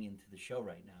is writing into the show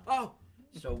right now. Oh,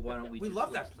 So why don't we? We just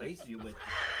love that place. You with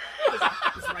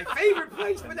it's my favorite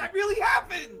place, but that really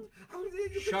happened.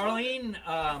 Charlene.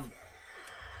 Why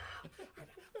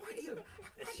do you?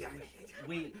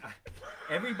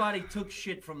 Everybody took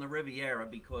shit from the Riviera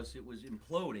because it was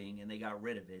imploding and they got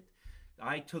rid of it.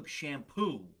 I took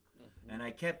shampoo and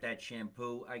I kept that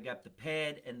shampoo. I got the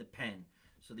pad and the pen.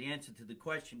 So the answer to the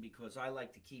question, because I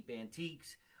like to keep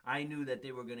antiques, I knew that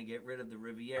they were going to get rid of the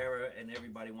Riviera and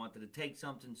everybody wanted to take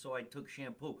something, so I took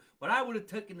shampoo. But I would have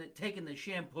taken the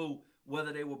shampoo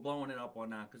whether they were blowing it up or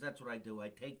not, because that's what I do. I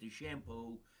take the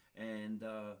shampoo, and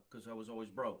because I was always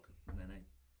broke. And then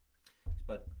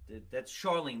but that's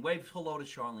Charlene. Wave hello to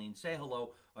Charlene. Say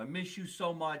hello. I miss you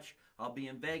so much. I'll be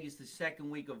in Vegas the second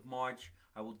week of March.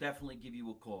 I will definitely give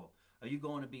you a call. Are you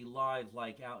going to be live,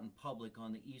 like out in public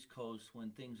on the East Coast when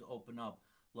things open up?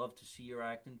 Love to see your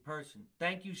act in person.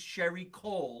 Thank you, Sherry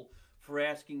Cole, for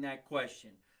asking that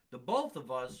question. The both of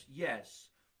us, yes,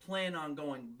 plan on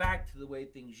going back to the way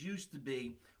things used to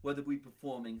be, whether we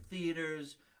perform in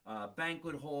theaters,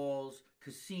 banquet halls,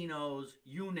 casinos,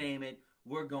 you name it,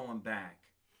 we're going back.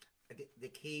 The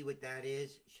key with that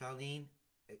is, Charlene,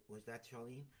 was that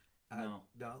Charlene? No.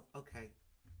 No? Okay.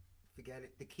 Forget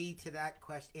it. The key to that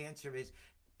answer is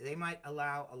they might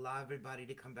allow a lot of everybody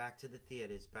to come back to the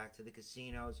theaters, back to the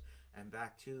casinos, and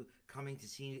back to coming to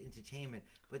see entertainment.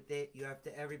 But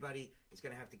everybody is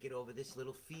going to have to get over this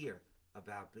little fear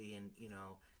about being, you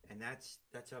know, and that's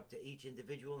up to each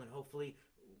individual. And hopefully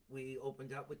we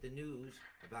opened up with the news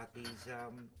about these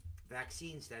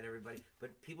vaccines that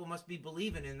but people must be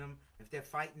believing in them if they're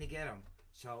fighting to get them.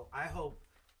 So I hope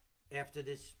after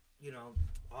this, you know,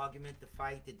 argument, the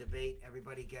fight, the debate,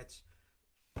 everybody gets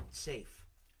safe.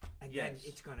 And then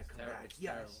it's going to come back.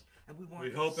 Yes. And we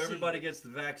hope everybody gets the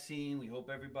vaccine. We hope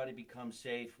everybody becomes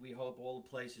safe. We hope all the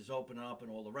places open up and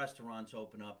all the restaurants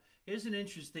open up. Here's an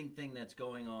interesting thing that's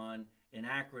going on in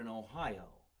Akron, Ohio.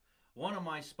 One of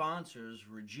my sponsors,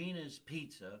 Regina's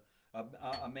Pizza,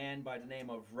 a man by the name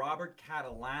of Robert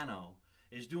Catalano,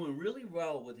 is doing really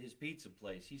well with his pizza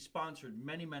place. He sponsored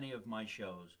many, many of my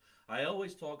shows. I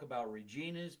always talk about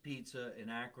Regina's Pizza in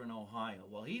Akron, Ohio.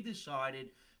 Well, he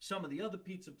decided some of the other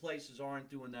pizza places aren't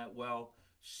doing that well,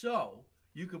 so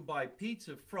you can buy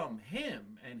pizza from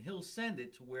him and he'll send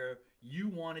it to where you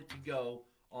want it to go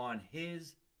on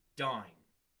his dime.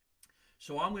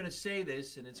 So I'm going to say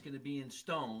this, and it's going to be in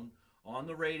stone on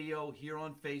the radio, here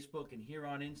on Facebook, and here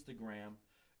on Instagram.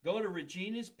 Go to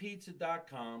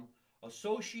reginaspizza.com,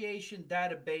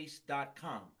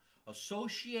 associationdatabase.com,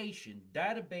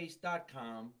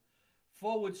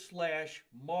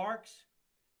 associationdatabase.com/Mark's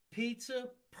Pizza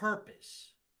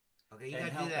Purpose. Okay, you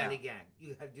got to do that again.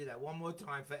 You got to do that one more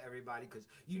time for everybody, because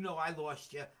you know I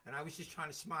lost you, and I was just trying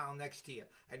to smile next to you.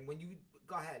 And when you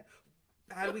go ahead,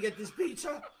 how do we get this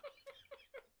pizza?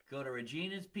 Go to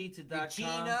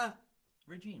reginaspizza.com.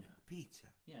 Regina Pizza.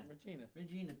 Yeah,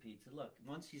 Regina Pizza. Look,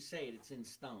 once you say it, it's in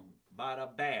stone. Bada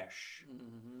bash.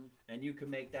 Mm-hmm. And you can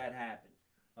make that happen.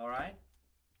 All right?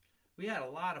 We had a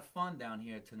lot of fun down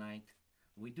here tonight.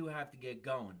 We do have to get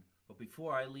going. But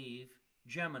before I leave,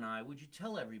 Gemini, would you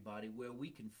tell everybody where we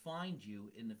can find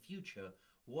you in the future?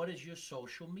 What is your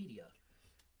social media?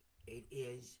 It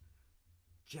is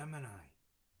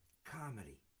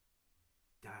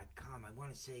GeminiComedy.com. I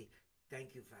want to say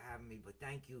thank you for having me, but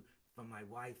thank you for my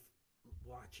wife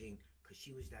watching, because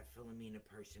she was that Philomena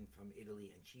person from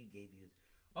Italy, and she gave you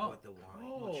the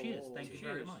wine. Well, cheers. Thank you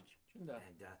very much. And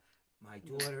my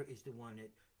daughter is the one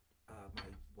that my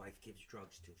wife gives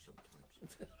drugs to sometimes. I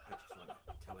just want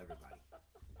to tell everybody.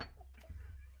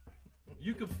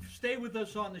 You can stay with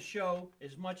us on the show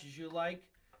as much as you like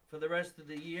for the rest of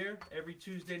the year. Every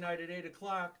Tuesday night at 8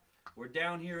 o'clock, we're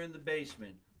down here in the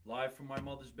basement. Live from my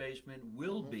mother's basement.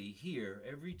 We'll be here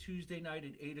every Tuesday night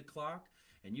at 8 o'clock,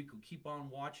 and you can keep on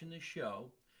watching the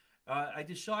show. I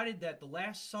decided that the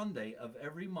last Sunday of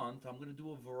every month, I'm going to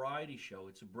do a variety show.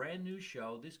 It's a brand new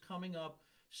show. This coming up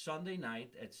Sunday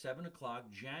night at 7 o'clock,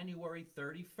 January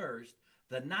 31st,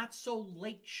 the Not So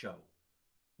Late Show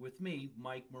with me,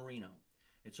 Mike Marino.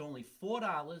 It's only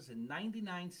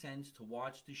 $4.99 to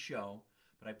watch the show.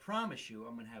 But I promise you,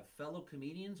 I'm going to have fellow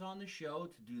comedians on the show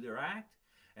to do their act.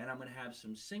 And I'm going to have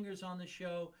some singers on the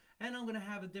show. And I'm going to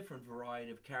have a different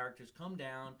variety of characters come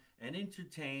down and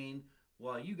entertain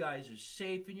while you guys are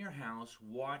safe in your house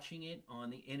watching it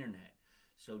on the internet.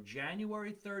 So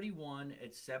January 31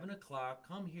 at 7 o'clock,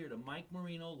 come here to Mike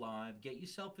Marino Live. Get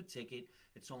yourself a ticket.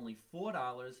 It's only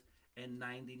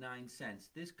 $4.99.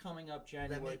 This coming up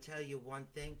January... Let me tell you one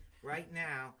thing. Right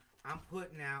now, I'm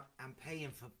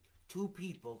paying for 2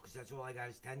 people, because that's all I got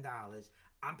is $10.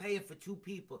 I'm paying for 2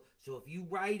 people. So if you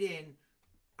write in,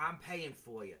 I'm paying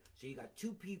for you. So you got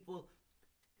 2 people.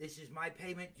 This is my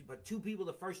payment, but 2 people,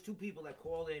 the first 2 people that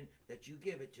call in, that you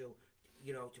give it to,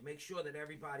 to make sure that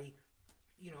everybody,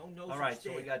 knows. All right, it's so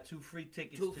we there. got 2 free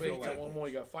tickets. Two to free go Wait, out. got one more.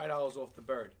 You got $5 off the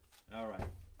bird. All right.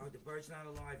 Oh, the bird's not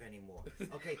alive anymore.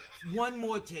 Okay, 1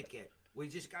 more ticket. We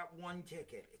just got 1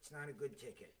 ticket. It's not a good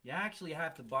ticket. You actually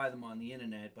have to buy them on the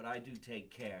internet, but I do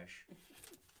take cash.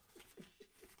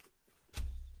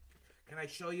 Can I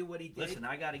show you what he did? Listen,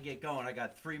 I got to get going. I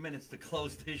got 3 minutes to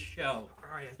close this show.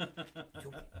 All right.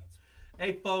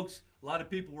 Hey, folks, a lot of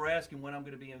people were asking when I'm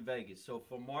going to be in Vegas. So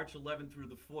from March 11th through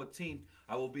the 14th,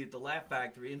 I will be at the Laugh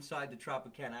Factory inside the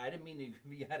Tropicana. I didn't mean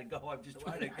you had to go. I'm just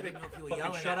trying to I didn't know if you were fucking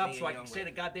yelling shut at up me so I and can yelling. say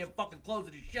the goddamn fucking close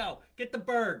of the show. Get the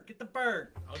bird. Get the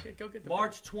bird. Okay, go get the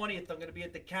March 20th, I'm going to be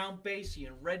at the Count Basie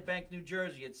in Red Bank, New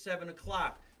Jersey at 7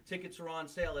 o'clock. Tickets are on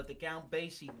sale at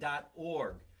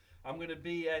thecountbasie.org. I'm going to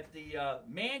be at the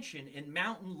mansion in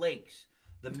Mountain Lakes.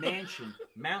 The mansion,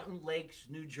 Mountain Lakes,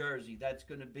 New Jersey. That's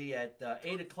going to be at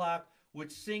 8 o'clock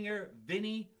with singer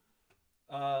Vinny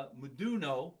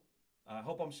Meduno. I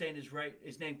hope I'm saying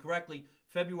his name correctly.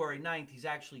 February 9th, he's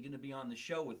actually going to be on the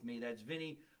show with me. That's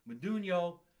Vinny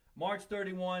Meduno. March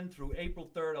 31 through April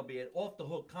 3rd, I'll be at Off the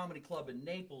Hook Comedy Club in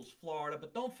Naples, Florida.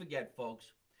 But don't forget,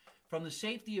 folks, from the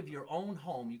safety of your own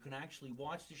home, you can actually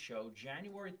watch the show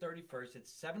January 31st at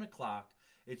 7 o'clock.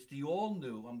 It's the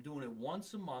all-new. I'm doing it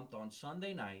once a month on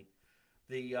Sunday night.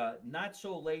 The Not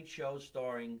So Late Show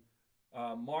starring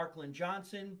Marklin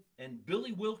Johnson and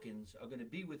Billy Wilkins are going to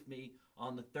be with me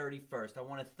on the 31st. I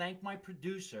want to thank my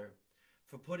producer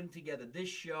for putting together this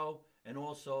show and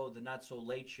also the Not So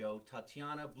Late Show,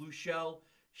 Tatiana Bluchel.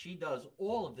 She does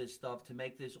all of this stuff to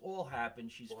make this all happen.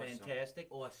 She's Awesome. fantastic.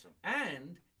 Awesome.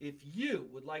 And if you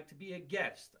would like to be a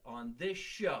guest on this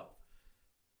show,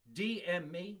 DM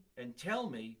me and tell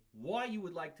me why you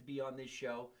would like to be on this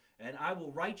show, and I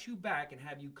will write you back and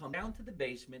have you come down to the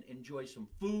basement, enjoy some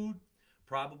food,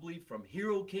 probably from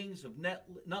Hero Kings of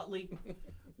Nutley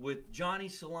with Johnny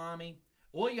Salami.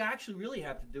 All you actually really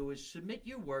have to do is submit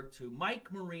your work to Mike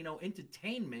Marino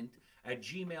Entertainment at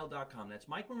gmail.com. That's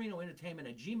Mike Marino Entertainment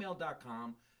at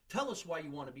gmail.com. Tell us why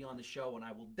you want to be on the show, and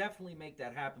I will definitely make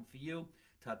that happen for you.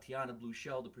 Tatiana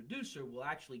Bluchel, the producer, will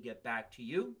actually get back to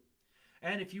you.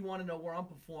 And if you want to know where I'm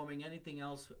performing, anything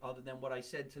else other than what I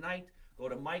said tonight, go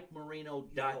to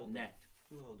MikeMarino.net.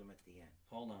 You hold them at the end.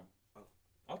 Hold on. Oh.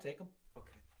 I'll take them.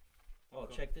 Okay. Oh,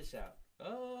 check this out.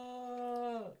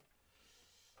 Oh.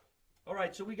 All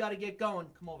right, so we got to get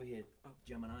going. Come over here,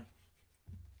 Gemini.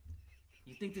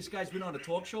 You think this guy's been on a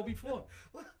talk show before?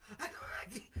 Well, okay.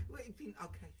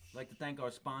 I'd like to thank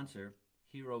our sponsor,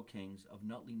 Hero Kings of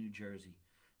Nutley, New Jersey.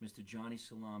 Mr. Johnny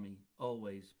Salami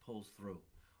always pulls through.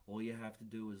 All you have to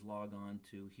do is log on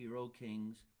to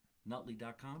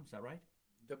HeroKingsNutley.com. Is that right?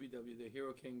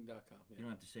 www.theheroking.com. You don't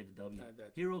have to say the W.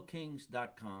 That's-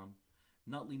 HeroKings.com,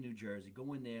 Nutley, New Jersey.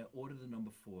 Go in there, order the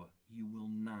number 4. You will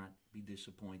not be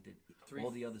disappointed.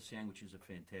 All the other sandwiches are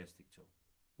fantastic too.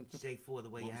 Say 4 the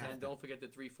way you have And to. don't forget the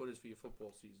 3-footers for your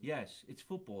football season. Yes, it's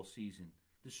football season.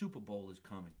 The Super Bowl is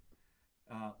coming.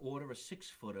 Order a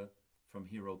 6-footer from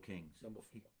Hero Kings.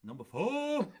 Number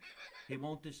 4. He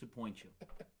won't disappoint you.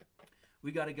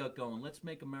 We got to get going. Let's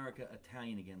make America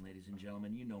Italian again, ladies and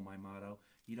gentlemen. You know my motto.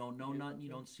 You don't know nothing, you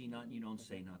don't see nothing, you don't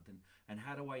say nothing. And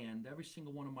how do I end every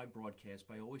single one of my broadcasts?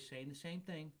 By always saying the same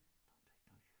thing.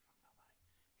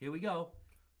 Here we go.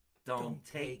 Don't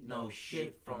take no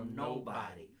shit from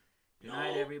nobody. Good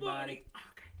night, everybody.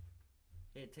 Okay.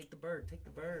 Here, take the bird. Take the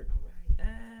bird. Ah.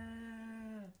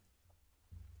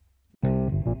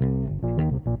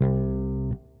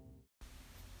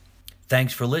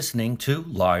 Thanks for listening to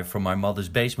Live from My Mother's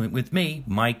Basement with me,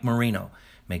 Mike Marino.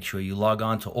 Make sure you log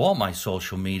on to all my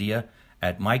social media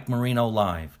at Mike Marino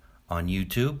Live on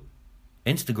YouTube,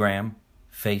 Instagram,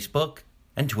 Facebook,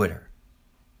 and Twitter.